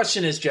then the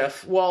question is,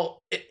 Jeff, well,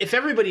 if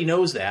everybody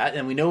knows that,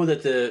 and we know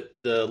that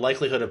the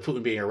likelihood of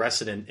Putin being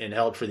arrested and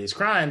held for these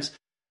crimes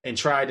and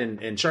tried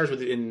and charged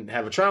with it and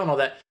have a trial and all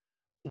that,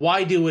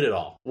 why do it at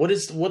all?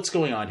 What's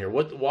going on here?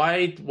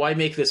 Why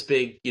make this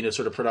big,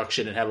 sort of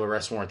production and have an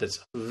arrest warrant that's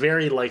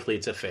very likely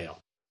to fail?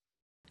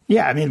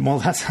 Yeah, I mean, well,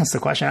 that's the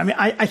question. I mean,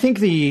 I think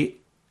the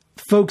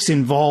folks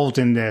involved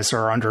in this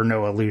are under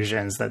no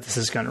illusions that this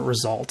is going to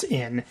result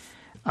in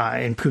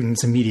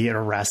Putin's immediate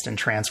arrest and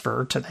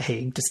transfer to The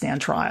Hague to stand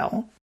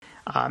trial.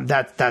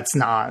 That's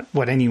not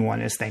what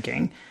anyone is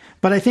thinking.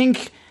 But I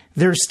think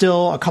there's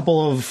still a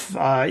couple of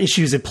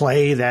issues at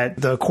play that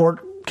the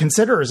court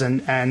considers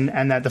and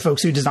that the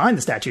folks who designed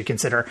the statute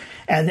consider.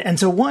 And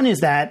so one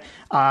is that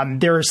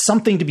there is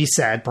something to be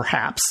said,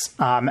 perhaps,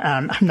 and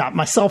I'm not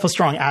myself a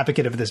strong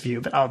advocate of this view,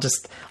 but I'll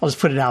just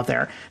put it out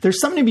there. There's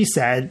something to be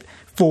said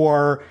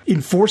for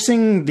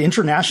enforcing the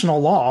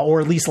international law, or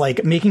at least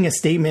like making a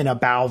statement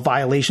about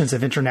violations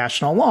of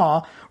international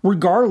law,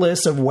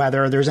 regardless of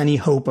whether there's any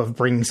hope of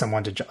bringing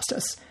someone to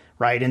justice.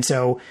 Right. And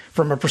so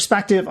from a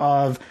perspective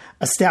of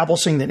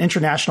establishing that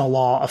international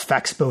law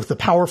affects both the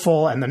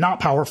powerful and the not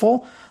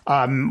powerful,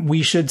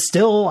 we should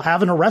still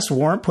have an arrest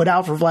warrant put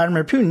out for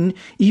Vladimir Putin,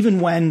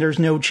 even when there's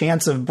no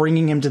chance of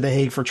bringing him to The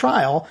Hague for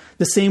trial,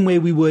 the same way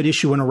we would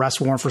issue an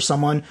arrest warrant for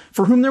someone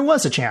for whom there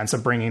was a chance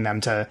of bringing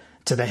them to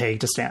The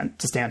Hague to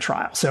stand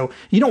trial. So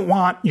you don't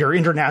want your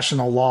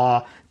international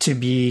law to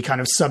be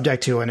kind of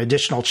subject to an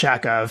additional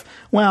check of,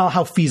 well,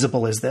 how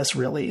feasible is this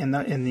really in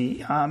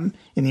the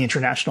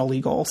international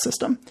legal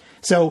system?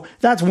 So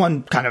that's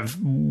one kind of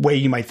way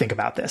you might think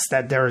about this,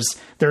 that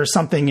there's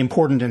something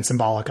important and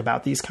symbolic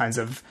about these kinds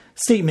of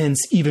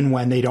statements, even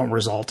when they don't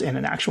result in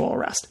an actual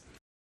arrest.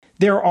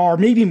 There are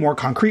maybe more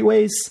concrete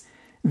ways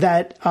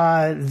that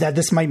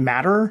this might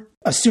matter.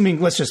 Assuming,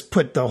 let's just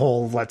put the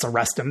whole let's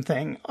arrest him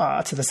thing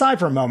to the side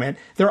for a moment,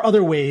 there are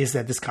other ways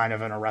that this kind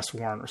of an arrest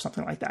warrant or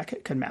something like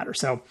that could matter.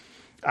 So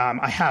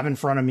I have in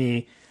front of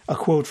me a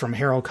quote from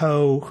Harold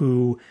Koh,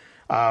 who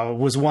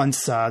was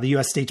once the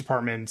U.S. State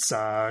Department's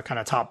kind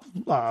of top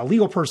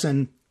legal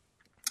person.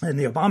 in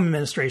the Obama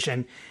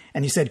administration.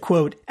 And he said,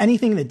 quote,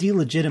 anything that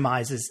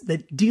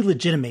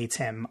delegitimates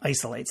him,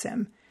 isolates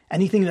him.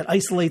 Anything that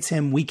isolates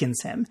him,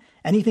 weakens him.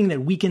 Anything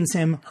that weakens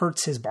him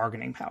hurts his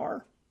bargaining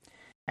power.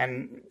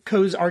 And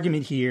Koh's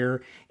argument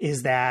here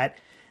is that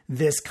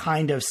this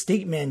kind of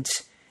statement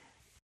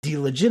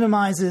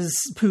delegitimizes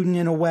Putin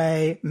in a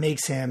way,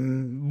 makes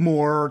him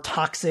more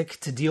toxic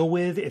to deal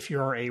with if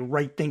you're a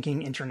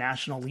right-thinking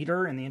international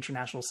leader in the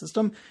international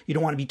system. You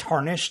don't want to be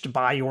tarnished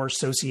by your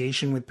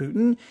association with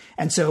Putin.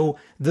 And so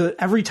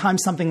every time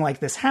something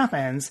like this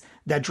happens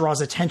that draws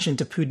attention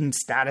to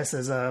Putin's status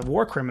as a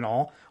war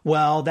criminal,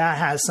 well, that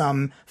has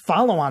some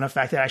follow-on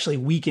effect that actually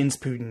weakens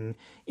Putin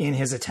in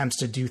his attempts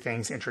to do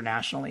things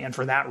internationally. And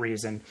for that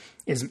reason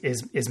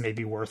is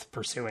maybe worth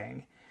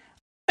pursuing.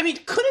 I mean,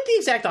 couldn't the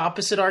exact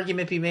opposite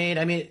argument be made?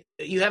 I mean,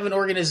 you have an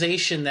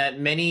organization that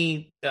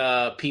many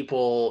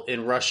people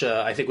in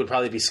Russia, I think, would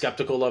probably be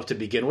skeptical of to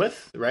begin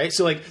with, right?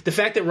 So, like, the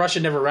fact that Russia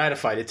never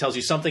ratified it tells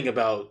you something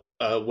about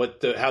how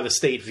the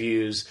state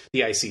views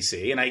the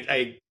ICC.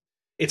 And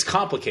it's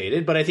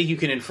complicated, but I think you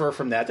can infer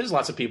from that. There's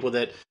lots of people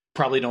that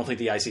probably don't think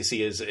the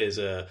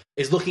ICC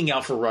is looking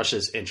out for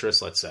Russia's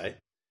interests, let's say.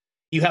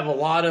 You have a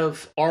lot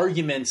of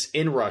arguments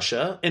in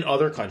Russia and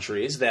other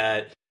countries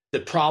that the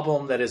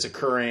problem that is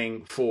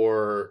occurring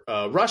for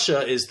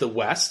Russia is the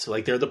West.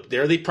 Like they're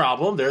the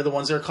problem. They're the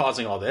ones that are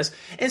causing all this.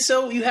 And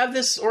so you have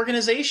this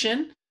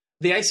organization,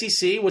 the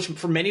ICC, which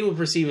for many would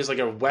perceive as like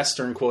a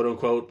Western, quote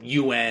unquote,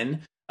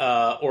 UN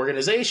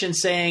organization,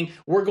 saying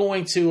we're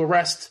going to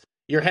arrest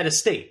your head of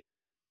state.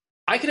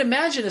 I could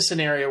imagine a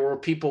scenario where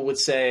people would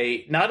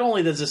say, not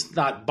only does this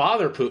not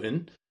bother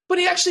Putin, but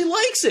he actually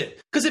likes it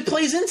because it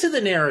plays into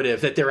the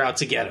narrative that they're out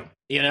to get him.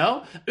 You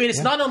know, I mean, it's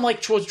not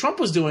unlike what Trump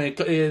was doing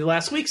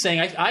last week,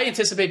 saying, I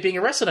anticipate being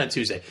arrested on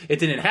Tuesday. It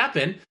didn't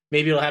happen.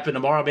 Maybe it'll happen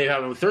tomorrow. Maybe it'll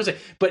happen on Thursday.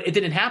 But it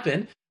didn't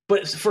happen.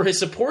 But for his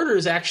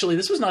supporters, actually,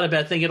 this was not a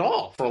bad thing at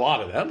all for a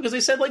lot of them, because they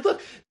said, like,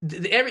 look,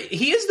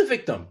 he is the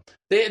victim.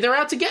 They're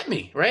out to get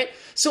me. Right.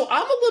 So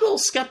I'm a little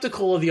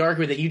skeptical of the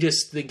argument that you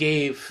just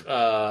gave.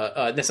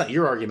 That's not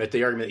your argument.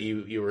 The argument that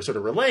you were sort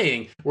of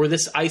relaying, where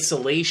this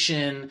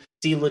isolation,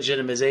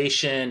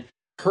 delegitimization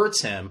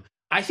hurts him.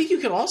 I think you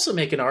could also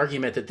make an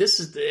argument that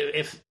this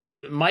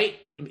might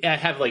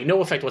have like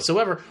no effect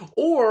whatsoever,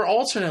 or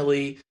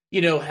alternately,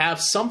 have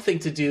something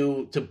to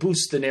do to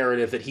boost the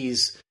narrative that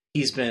he's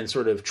been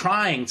sort of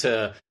trying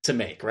to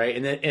make, right?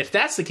 And then if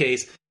that's the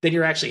case, then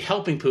you're actually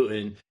helping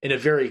Putin in a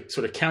very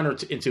sort of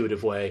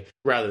counterintuitive way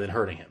rather than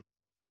hurting him.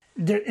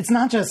 It's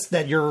not just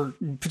that you're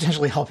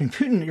potentially helping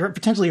Putin, you're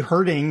potentially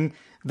hurting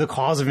the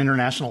cause of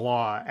international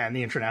law and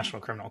the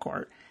International Criminal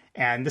Court.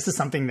 And this is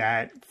something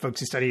that folks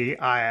who study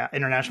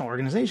international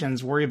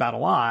organizations worry about a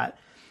lot.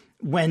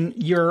 When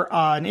you're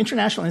an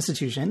international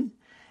institution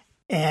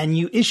and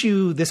you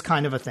issue this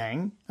kind of a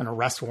thing, an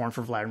arrest warrant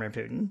for Vladimir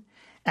Putin,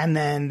 and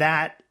then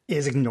that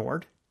is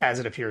ignored, as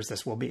it appears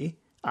this will be.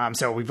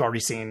 So we've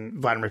already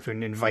seen Vladimir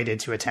Putin invited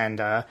to attend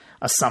a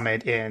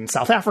summit in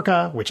South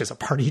Africa, which is a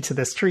party to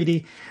this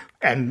treaty.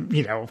 And,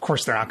 of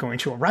course, they're not going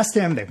to arrest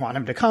him. They want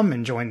him to come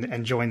and join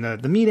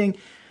the meeting.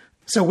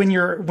 So when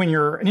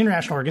you're an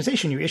international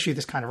organization, you issue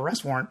this kind of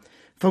arrest warrant,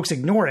 folks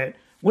ignore it.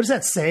 What does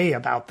that say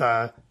about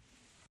the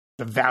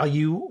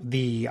value,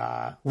 the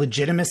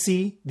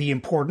legitimacy, the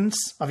importance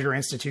of your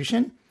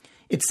institution?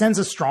 It sends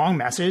a strong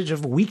message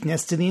of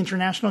weakness to the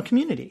international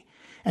community.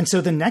 And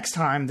so the next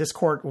time this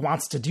court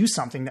wants to do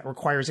something that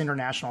requires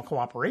international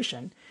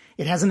cooperation,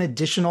 it has an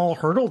additional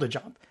hurdle to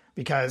jump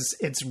because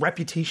its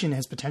reputation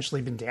has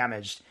potentially been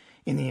damaged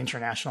in the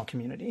international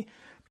community.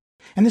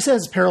 And this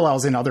has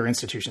parallels in other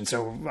institutions.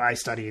 So I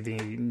study the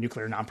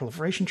Nuclear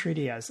Nonproliferation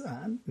Treaty, as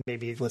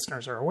maybe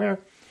listeners are aware.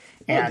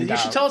 And you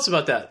should tell us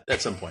about that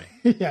at some point.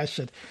 Yeah, I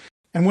should.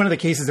 And one of the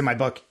cases in my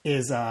book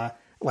is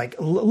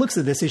looks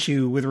at this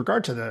issue with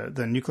regard to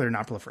the Nuclear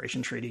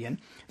Nonproliferation Treaty. And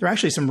there are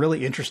actually some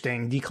really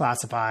interesting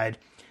declassified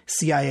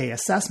CIA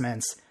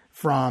assessments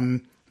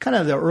from kind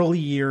of the early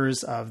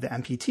years of the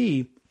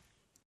NPT,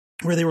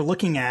 where they were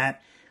looking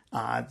at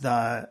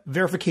the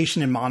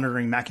verification and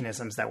monitoring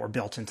mechanisms that were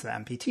built into the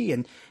NPT.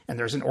 And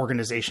there's an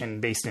organization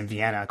based in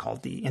Vienna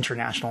called the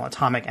International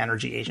Atomic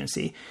Energy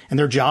Agency. And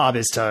their job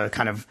is to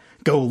kind of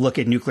go look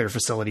at nuclear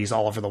facilities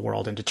all over the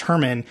world and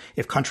determine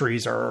if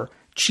countries are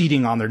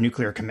cheating on their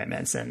nuclear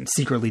commitments and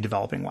secretly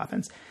developing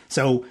weapons.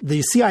 So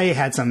the CIA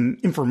had some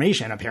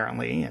information,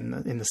 apparently, in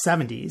the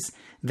 70s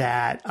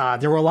that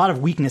there were a lot of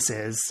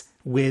weaknesses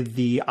with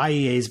the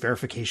IAEA's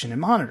verification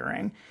and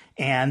monitoring,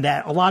 and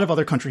that a lot of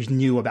other countries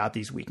knew about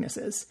these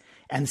weaknesses.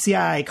 And the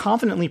CIA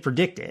confidently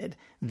predicted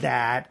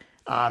that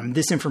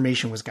this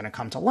information was going to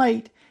come to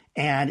light,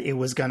 and it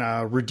was going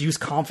to reduce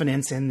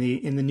confidence in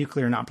the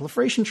Nuclear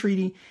Nonproliferation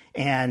Treaty,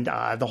 and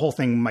the whole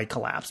thing might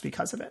collapse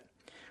because of it.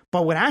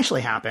 But what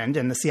actually happened,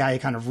 and the CIA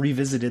kind of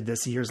revisited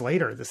this years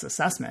later, this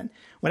assessment,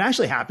 what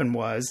actually happened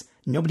was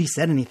nobody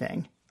said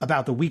anything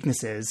about the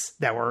weaknesses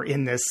that were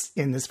in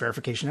this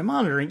verification and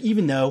monitoring,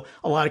 even though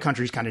a lot of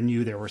countries kind of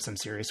knew there were some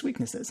serious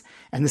weaknesses.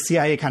 And the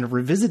CIA kind of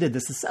revisited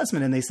this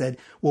assessment and they said,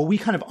 well, we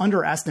kind of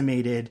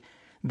underestimated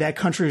that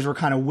countries were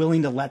kind of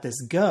willing to let this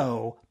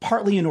go,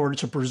 partly in order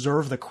to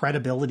preserve the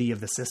credibility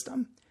of the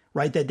system,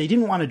 right? That they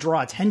didn't want to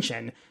draw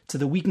attention to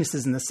the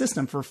weaknesses in the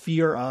system for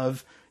fear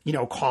of,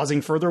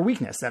 causing further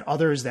weakness, that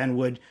others then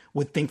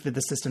would think that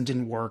the system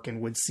didn't work and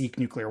would seek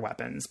nuclear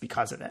weapons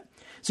because of it.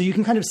 So you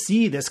can kind of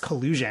see this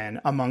collusion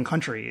among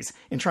countries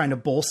in trying to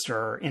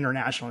bolster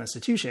international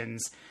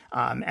institutions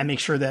and make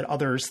sure that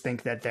others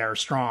think that they're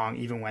strong,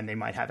 even when they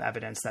might have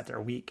evidence that they're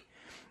weak.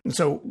 And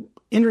so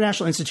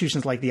international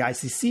institutions like the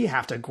ICC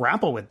have to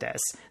grapple with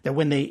this, that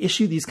when they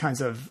issue these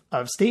kinds of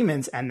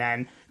statements and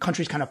then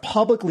countries kind of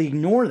publicly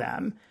ignore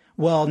them,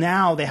 well,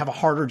 now they have a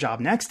harder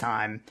job next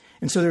time.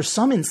 And so there's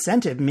some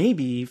incentive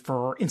maybe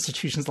for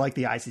institutions like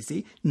the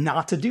ICC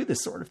not to do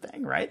this sort of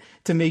thing, right?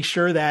 To make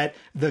sure that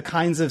the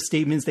kinds of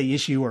statements they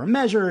issue are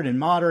measured and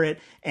moderate,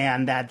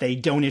 and that they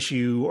don't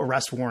issue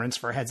arrest warrants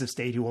for heads of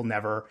state who will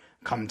never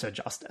come to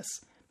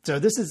justice. So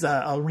this is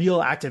a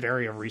real active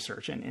area of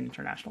research in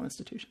international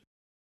institutions.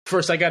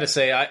 First, I got to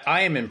say,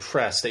 I am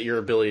impressed at your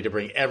ability to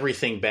bring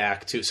everything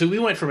back to. So we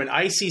went from an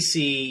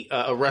ICC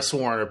arrest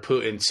warrant of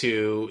Putin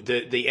to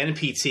the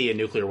NPT and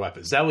nuclear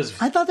weapons.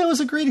 I thought that was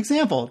a great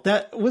example.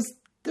 It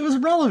was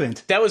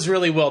relevant. That was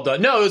really well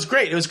done. No, it was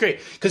great. It was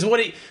great because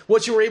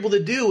what you were able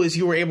to do is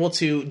you were able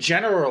to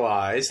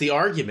generalize the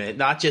argument,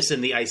 not just in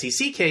the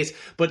ICC case,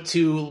 but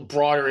to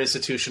broader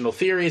institutional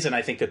theories. And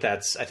I think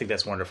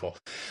that's wonderful.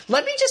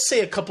 Let me just say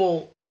a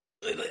couple.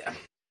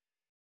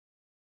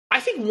 I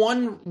think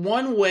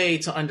one way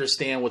to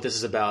understand what this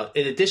is about,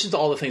 in addition to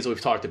all the things that we've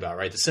talked about,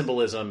 right, the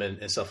symbolism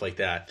and stuff like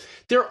that,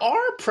 there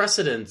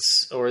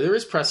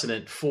is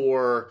precedent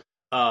for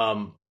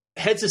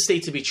heads of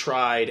state to be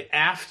tried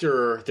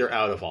after they're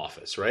out of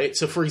office, right?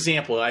 So, for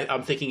example,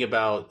 I'm thinking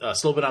about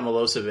Slobodan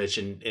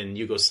Milosevic in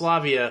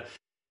Yugoslavia.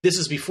 This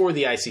is before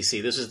the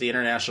ICC. This is the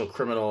International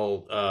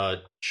Criminal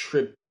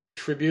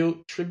Tribunal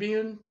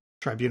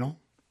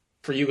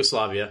for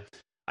Yugoslavia,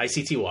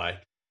 ICTY.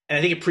 And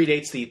I think it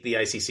predates the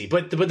ICC.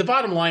 But the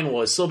bottom line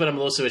was Slobodan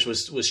Milosevic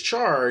was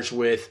charged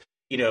with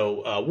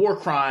war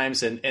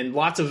crimes and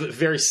lots of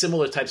very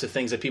similar types of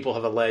things that people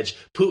have alleged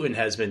Putin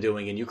has been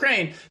doing in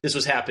Ukraine. This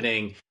was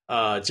happening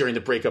during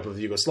the breakup of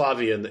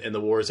Yugoslavia and the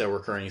wars that were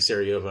occurring in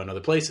Sarajevo and other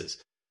places.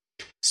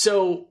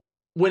 So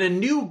when a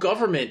new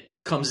government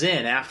comes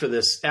in after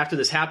this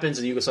happens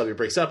and Yugoslavia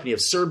breaks up, and you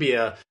have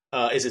Serbia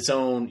is its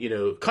own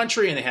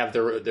country, and they have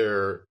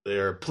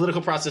their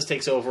political process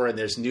takes over, and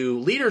there's new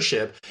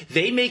leadership.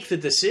 They make the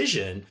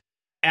decision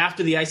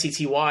after the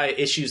ICTY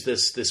issues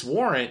this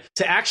warrant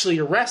to actually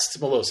arrest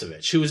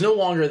Milosevic, who is no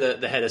longer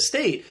the head of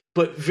state,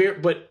 but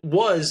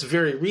was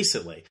very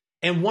recently.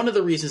 And one of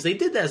the reasons they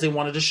did that is they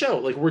wanted to show,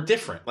 like, we're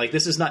different. Like,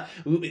 this is not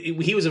 –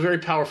 he was a very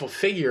powerful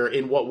figure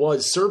in what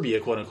was Serbia,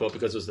 quote unquote,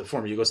 because it was the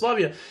former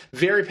Yugoslavia,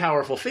 very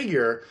powerful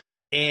figure,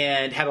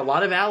 and had a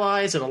lot of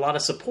allies and a lot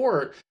of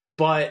support.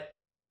 But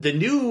the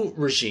new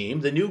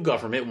regime, the new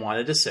government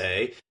wanted to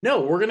say,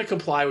 no, we're going to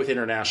comply with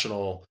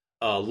international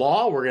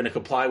law. We're going to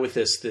comply with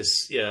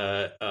this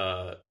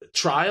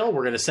trial.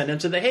 We're going to send him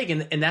to The Hague.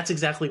 And that's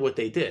exactly what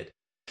they did.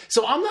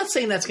 So I'm not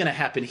saying that's going to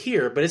happen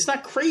here, but it's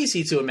not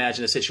crazy to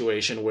imagine a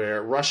situation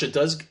where Russia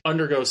does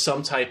undergo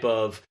some type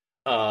of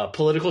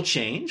political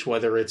change,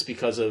 whether it's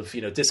because of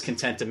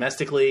discontent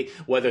domestically,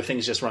 whether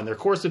things just run their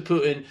course with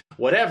Putin,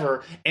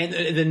 whatever. And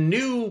the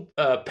new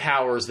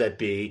powers that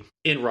be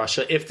in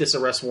Russia, if this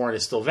arrest warrant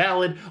is still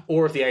valid,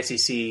 or if the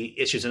ICC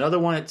issues another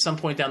one at some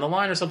point down the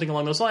line or something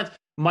along those lines,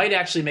 might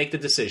actually make the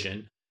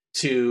decision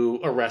to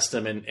arrest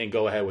them and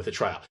go ahead with the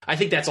trial. I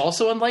think that's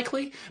also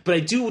unlikely, but I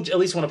do at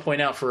least want to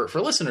point out for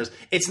listeners,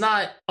 it's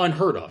not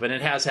unheard of, and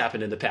it has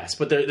happened in the past.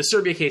 But the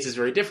Serbia case is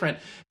very different.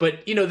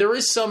 But, there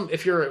is some,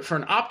 if you're for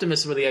an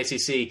optimist for the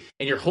ICC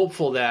and you're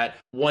hopeful that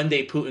one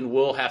day Putin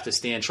will have to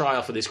stand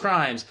trial for these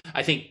crimes,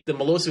 I think the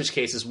Milosevic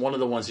case is one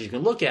of the ones that you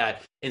can look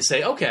at and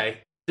say, okay,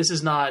 this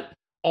is not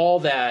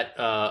all that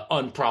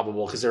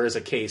unprobable because there is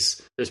a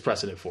case, there's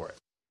precedent for it.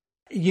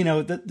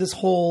 This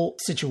whole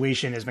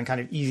situation has been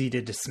kind of easy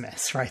to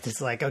dismiss, right?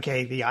 It's like,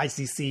 okay, the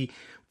ICC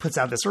puts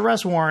out this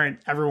arrest warrant.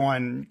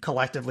 Everyone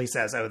collectively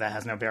says, oh, that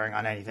has no bearing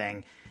on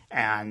anything.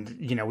 And,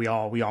 we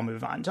all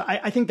move on. So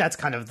I think that's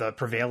kind of the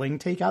prevailing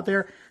take out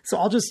there. So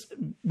I'll just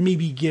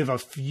maybe give a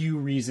few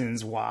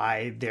reasons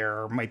why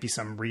there might be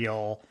some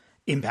real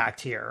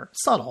impact here.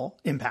 Subtle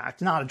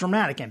impact, not a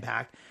dramatic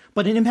impact,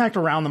 but an impact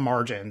around the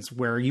margins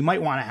where you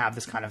might want to have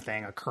this kind of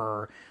thing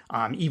occur,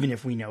 even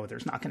if we know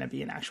there's not going to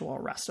be an actual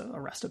arrest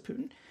of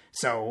Putin.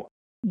 So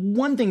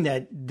one thing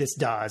that this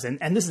does,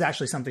 and this is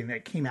actually something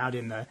that came out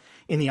in the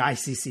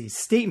ICC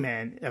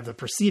statement of the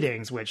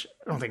proceedings, which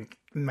I don't think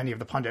many of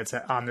the pundits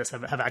on this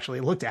have actually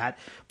looked at,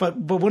 but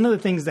one of the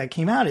things that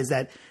came out is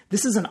that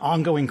this is an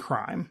ongoing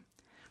crime,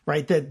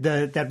 right?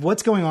 That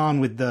what's going on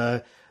with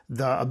the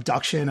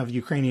abduction of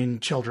Ukrainian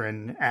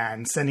children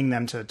and sending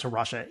them to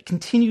Russia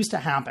continues to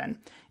happen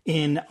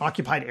in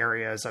occupied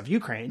areas of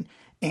Ukraine.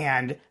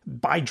 And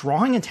by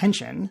drawing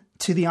attention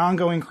to the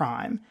ongoing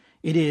crime,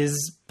 it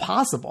is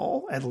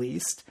possible, at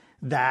least,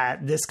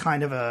 that this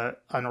kind of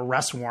an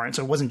arrest warrant,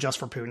 so it wasn't just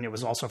for Putin, it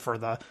was also for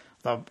the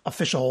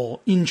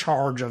official in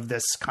charge of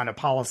this kind of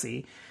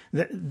policy,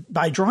 that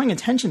by drawing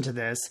attention to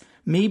this,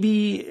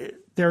 maybe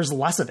there's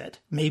less of it.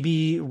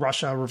 Maybe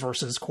Russia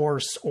reverses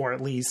course, or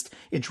at least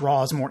it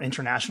draws more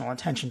international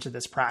attention to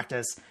this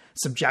practice,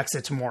 subjects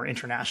it to more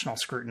international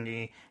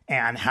scrutiny,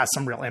 and has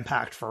some real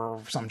impact for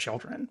some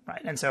children,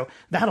 right? And so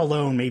that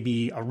alone may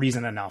be a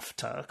reason enough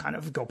to kind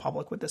of go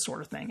public with this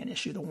sort of thing and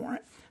issue the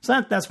warrant.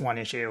 So that's one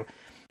issue.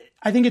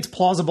 I think it's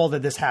plausible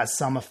that this has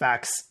some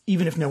effects,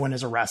 even if no one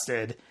is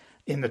arrested,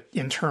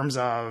 in terms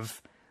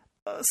of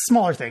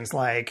smaller things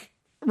like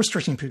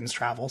restricting Putin's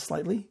travel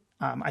slightly.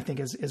 I think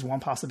is one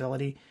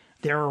possibility.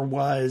 There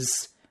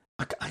was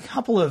a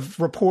couple of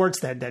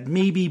reports that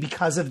maybe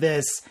because of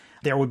this,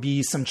 there would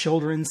be some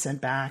children sent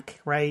back,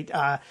 right?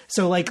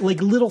 So like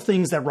little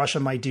things that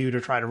Russia might do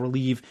to try to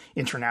relieve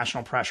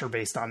international pressure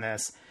based on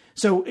this.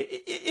 So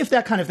if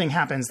that kind of thing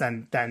happens,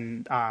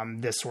 then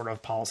this sort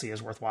of policy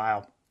is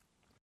worthwhile.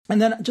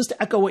 And then just to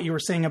echo what you were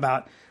saying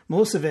about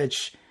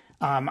Milosevic,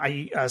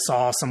 I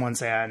saw someone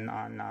say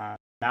on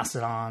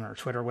Mastodon or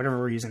Twitter, whatever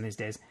we're using these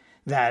days,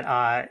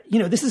 that,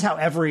 this is how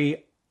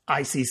every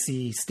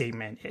ICC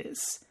statement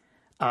is,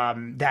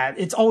 that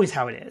it's always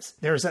how it is.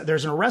 There's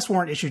an arrest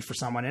warrant issued for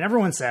someone and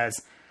everyone says,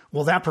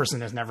 well, that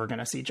person is never going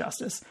to see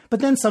justice.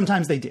 But then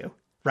sometimes they do.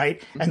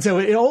 Right. And so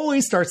it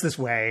always starts this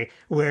way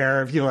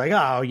where if you're like,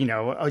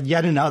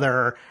 yet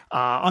another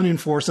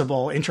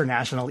unenforceable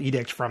international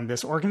edict from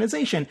this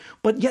organization.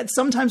 But yet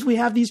sometimes we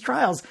have these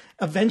trials.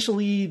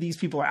 Eventually, these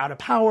people are out of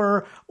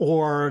power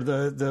or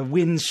the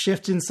winds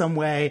shift in some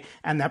way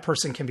and that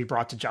person can be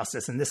brought to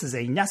justice. And this is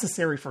a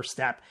necessary first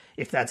step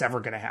if that's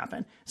ever going to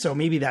happen. So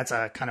maybe that's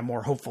a kind of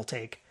more hopeful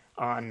take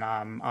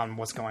on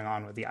what's going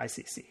on with the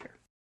ICC here.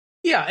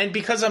 Yeah, and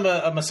because I'm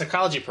a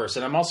psychology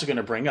person, I'm also going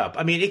to bring up,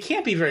 it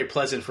can't be very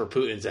pleasant for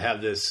Putin to have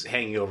this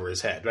hanging over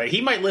his head, right? He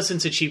might listen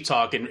to Cheap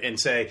Talk and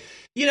say,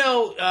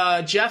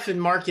 Jeff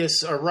and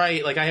Marcus are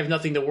right. Like, I have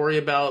nothing to worry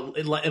about.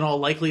 In all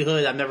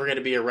likelihood, I'm never going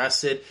to be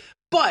arrested.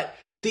 But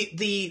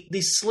the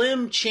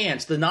slim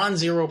chance, the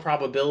non-zero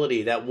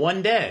probability that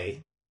one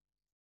day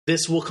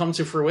this will come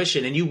to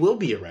fruition and you will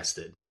be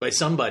arrested by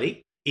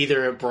somebody,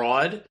 either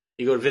abroad,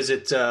 you go to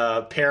visit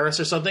Paris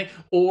or something,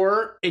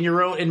 or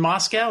in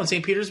Moscow, in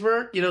St.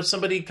 Petersburg,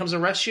 somebody comes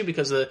arrest you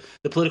because the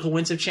political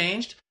winds have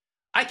changed.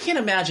 I can't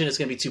imagine it's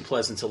going to be too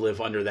pleasant to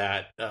live under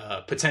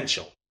that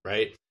potential,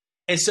 right?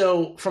 And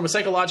so from a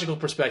psychological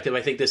perspective,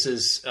 I think this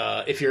is,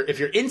 if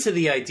you're into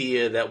the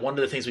idea that one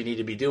of the things we need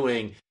to be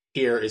doing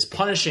here is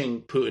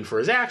punishing Putin for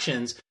his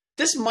actions,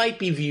 this might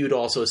be viewed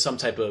also as some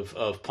type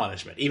of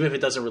punishment, even if it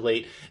doesn't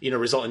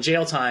result in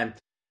jail time.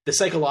 The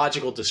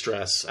psychological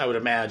distress, I would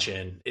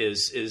imagine,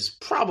 is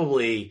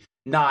probably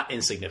not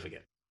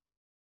insignificant.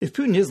 If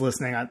Putin is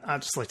listening,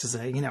 I'd just like to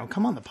say,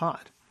 come on the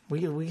pod. We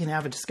can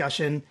have a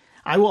discussion.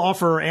 I will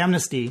offer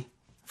amnesty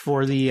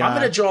for the... I'm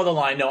going to draw the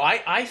line. No,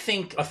 I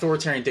think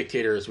authoritarian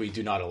dictators we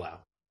do not allow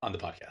on the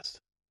podcast.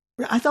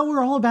 I thought we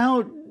were all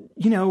about,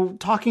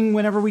 talking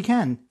whenever we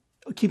can.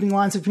 Keeping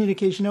lines of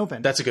communication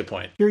open. That's a good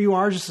point. Here you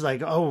are, just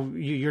like,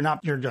 you're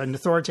an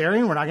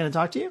authoritarian. We're not going to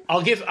talk to you.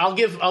 I'll give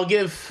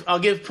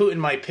Putin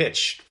my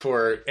pitch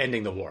for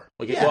ending the war.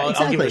 Exactly.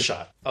 I'll give it a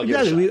shot.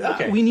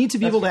 We need to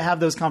be able to have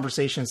those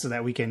conversations so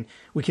that we can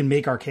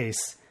make our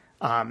case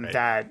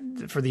that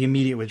for the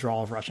immediate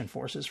withdrawal of Russian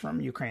forces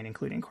from Ukraine,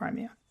 including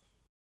Crimea.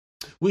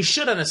 We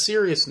should, on a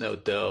serious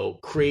note, though,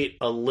 create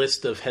a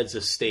list of heads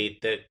of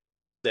state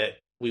that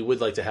we would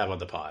like to have on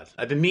the pod.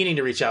 I've been meaning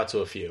to reach out to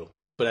a few.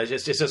 But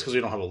it's just because we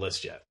don't have a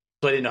list yet.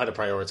 So I didn't know how to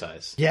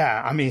prioritize.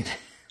 Yeah, I'm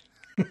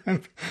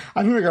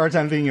having a hard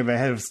time thinking of a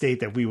head of state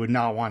that we would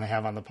not want to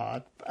have on the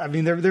pod.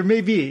 There may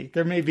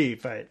be,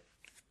 but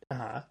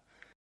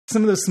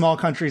some of those small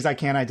countries I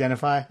can't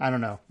identify. I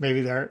don't know.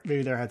 Maybe they're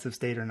heads of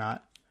state or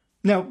not.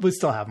 No, we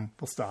still have them.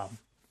 We'll still have them.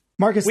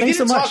 Marcus, thanks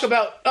so much. We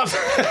didn't talk about...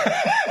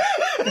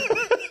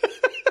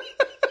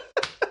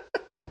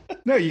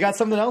 No, you got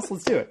something else?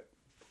 Let's do it.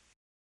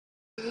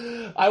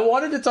 I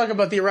wanted to talk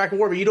about the Iraq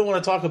War, but you don't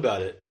want to talk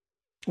about it.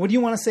 What do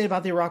you want to say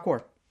about the Iraq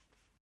War?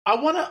 I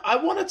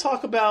want to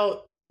talk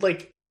about,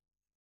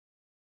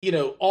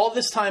 all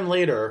this time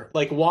later,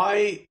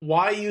 why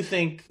you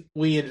think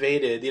the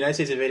United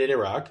States invaded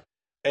Iraq,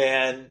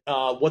 and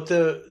what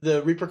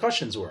the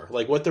repercussions were,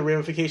 what the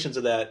ramifications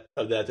of that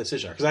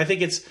decision are. Because I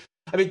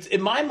think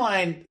in my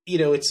mind,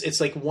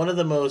 it's like one of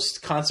the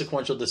most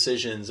consequential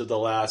decisions of the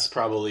last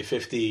probably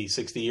 50,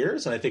 60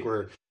 years, and I think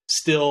we're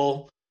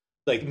still...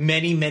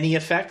 many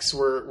effects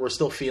we're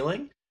still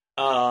feeling.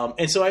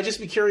 And so I'd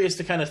just be curious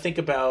to kind of think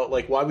about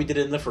why we did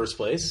it in the first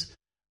place.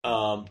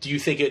 Do you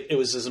think it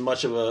was as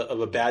much of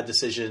a bad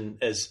decision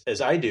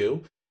as I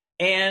do?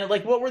 And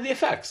what were the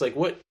effects?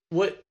 What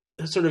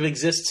sort of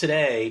exists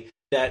today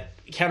that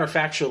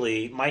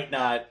counterfactually might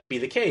not be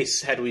the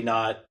case had the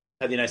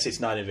United States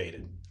not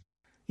invaded?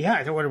 Yeah,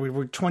 I think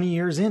we're 20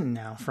 years in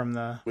now from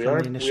the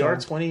initial. We are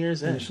 20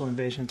 years in. Initial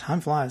invasion. Time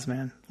flies,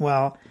 man.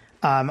 Well,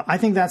 I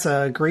think that's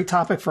a great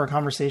topic for a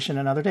conversation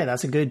another day.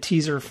 That's a good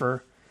teaser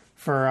for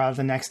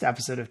the next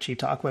episode of Cheap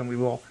Talk, when we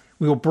will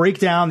break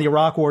down the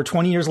Iraq War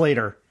 20 years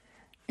later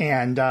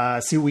and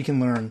see what we can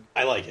learn.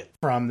 I like it.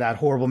 From that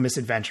horrible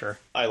misadventure.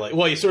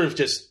 Well, you sort of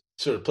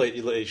played.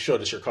 You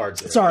showed us your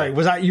cards there. Sorry,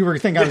 you were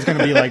thinking I was going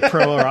to be like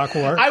pro Iraq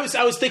War? I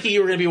was thinking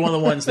you were going to be one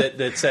of the ones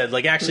that said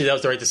like actually that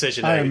was the right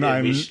decision. I am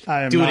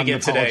do it again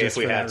today if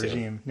we have to.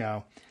 Regime.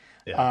 No.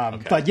 Yeah,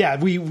 okay. But yeah,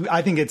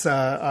 I think it's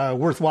a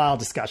worthwhile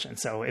discussion.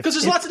 So because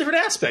there's lots of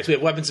different aspects. We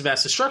have weapons of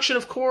mass destruction,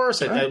 of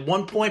course. Right. At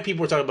one point,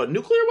 people were talking about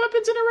nuclear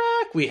weapons in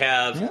Iraq. We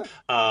have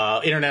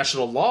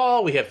international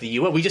law. We have the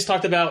UN. We just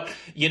talked about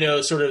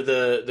sort of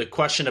the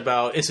question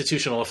about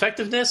institutional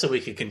effectiveness, and we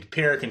could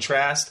compare and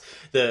contrast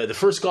the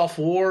first Gulf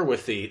War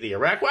with the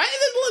Iraq War.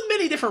 There's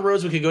many different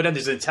roads we could go down.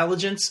 There's an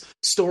intelligence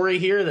story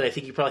here that I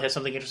think you probably have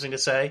something interesting to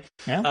say.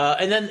 Yeah.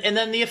 And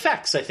then the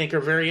effects I think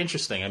are very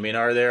interesting. I mean,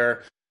 are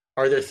there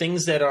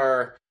things that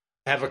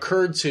have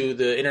occurred to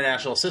the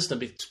international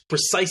system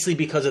precisely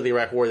because of the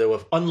Iraq War that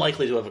were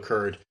unlikely to have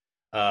occurred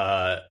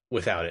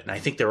without it? And I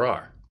think there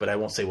are, but I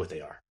won't say what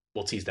they are.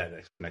 We'll tease that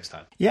next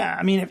time. Yeah,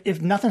 I mean,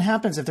 if nothing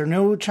happens, if there are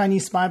no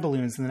Chinese spy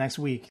balloons in the next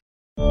week,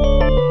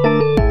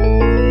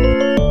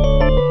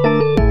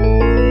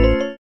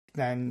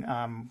 then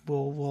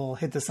we'll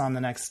hit this on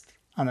the next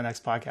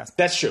podcast.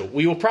 That's true.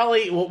 We'll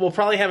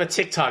probably have a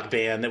TikTok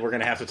ban that we're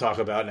going to have to talk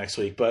about next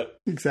week, but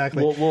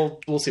exactly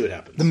we'll see what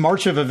happens. The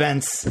march of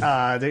events,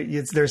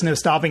 there's no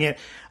stopping it.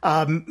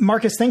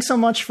 Marcus, thanks so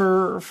much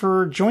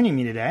for joining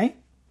me today.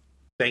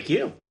 Thank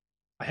you.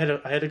 I had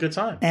a good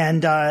time.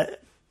 And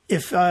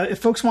if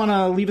folks want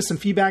to leave us some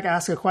feedback,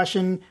 ask a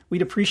question,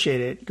 we'd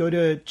appreciate it. Go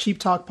to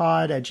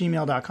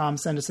cheaptalkpod@gmail.com,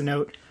 send us a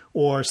note,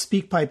 or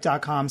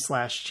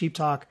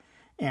speakpipe.com/cheaptalk.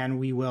 And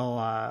we will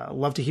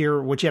love to hear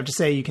what you have to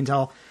say. You can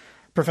tell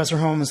Professor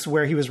Holmes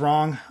where he was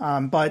wrong.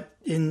 But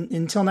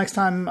until next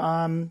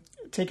time,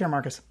 take care,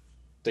 Marcus.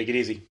 Take it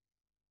easy.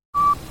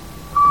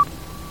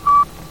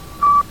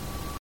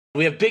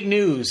 We have big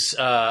news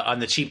on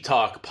the Cheap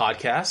Talk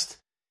podcast,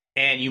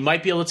 and you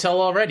might be able to tell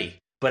already,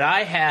 but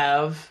I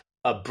have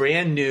a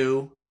brand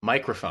new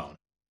microphone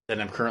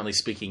that I'm currently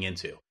speaking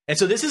into. And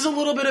so this is a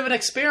little bit of an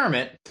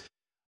experiment.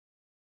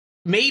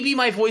 Maybe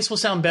my voice will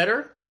sound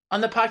better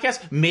on the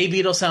podcast. Maybe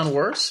it'll sound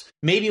worse.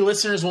 Maybe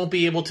listeners won't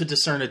be able to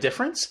discern a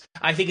difference.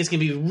 I think it's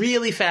going to be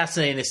really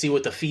fascinating to see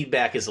what the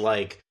feedback is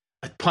like,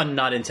 pun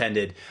not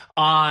intended,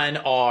 on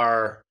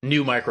our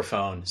new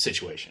microphone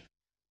situation.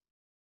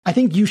 I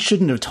think you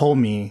shouldn't have told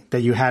me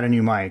that you had a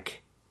new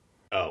mic.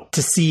 Oh.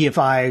 To see if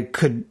I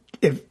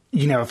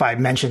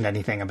mentioned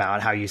anything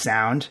about how you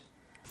sound.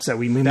 So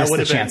we missed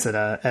the chance at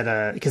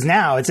a because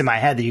now it's in my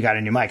head that you got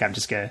a new mic. I'm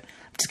just gonna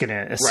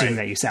assume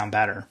that you sound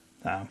better.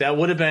 That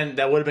would have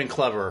been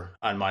clever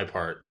on my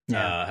part.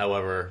 Yeah.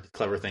 However,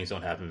 clever things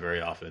don't happen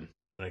very often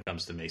when it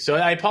comes to me. So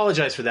I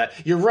apologize for that.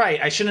 You're right.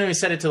 I shouldn't have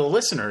said it to the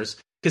listeners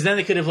because then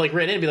they could have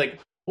written in and be like,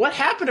 "What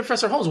happened to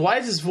Professor Holmes? Why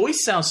does his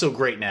voice sound so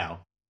great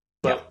now?"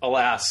 But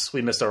alas,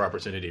 we missed our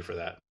opportunity for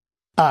that.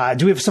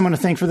 Do we have someone to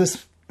thank for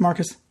this,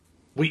 Marcus?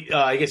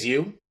 I guess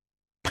you.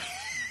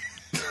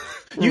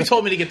 You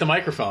told me to get the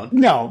microphone.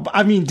 No,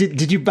 I mean,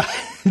 did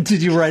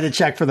you write a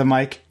check for the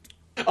mic?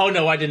 Oh,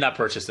 no, I did not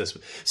purchase this.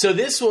 So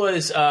this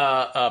was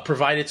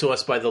provided to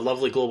us by the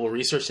lovely Global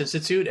Research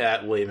Institute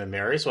at William &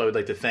 Mary. So I would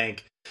like to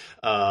thank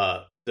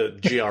the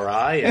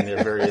GRI and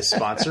their various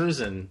sponsors.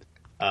 And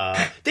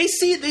they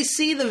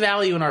see the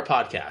value in our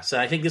podcast.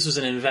 And I think this was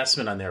an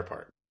investment on their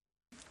part.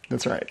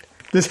 That's right.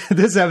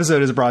 This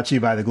episode is brought to you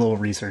by the Global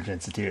Research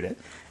Institute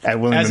at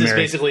William & Mary. As is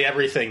basically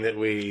everything that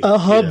we... A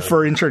hub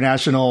for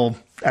international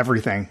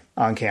everything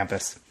on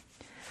campus.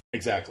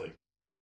 Exactly.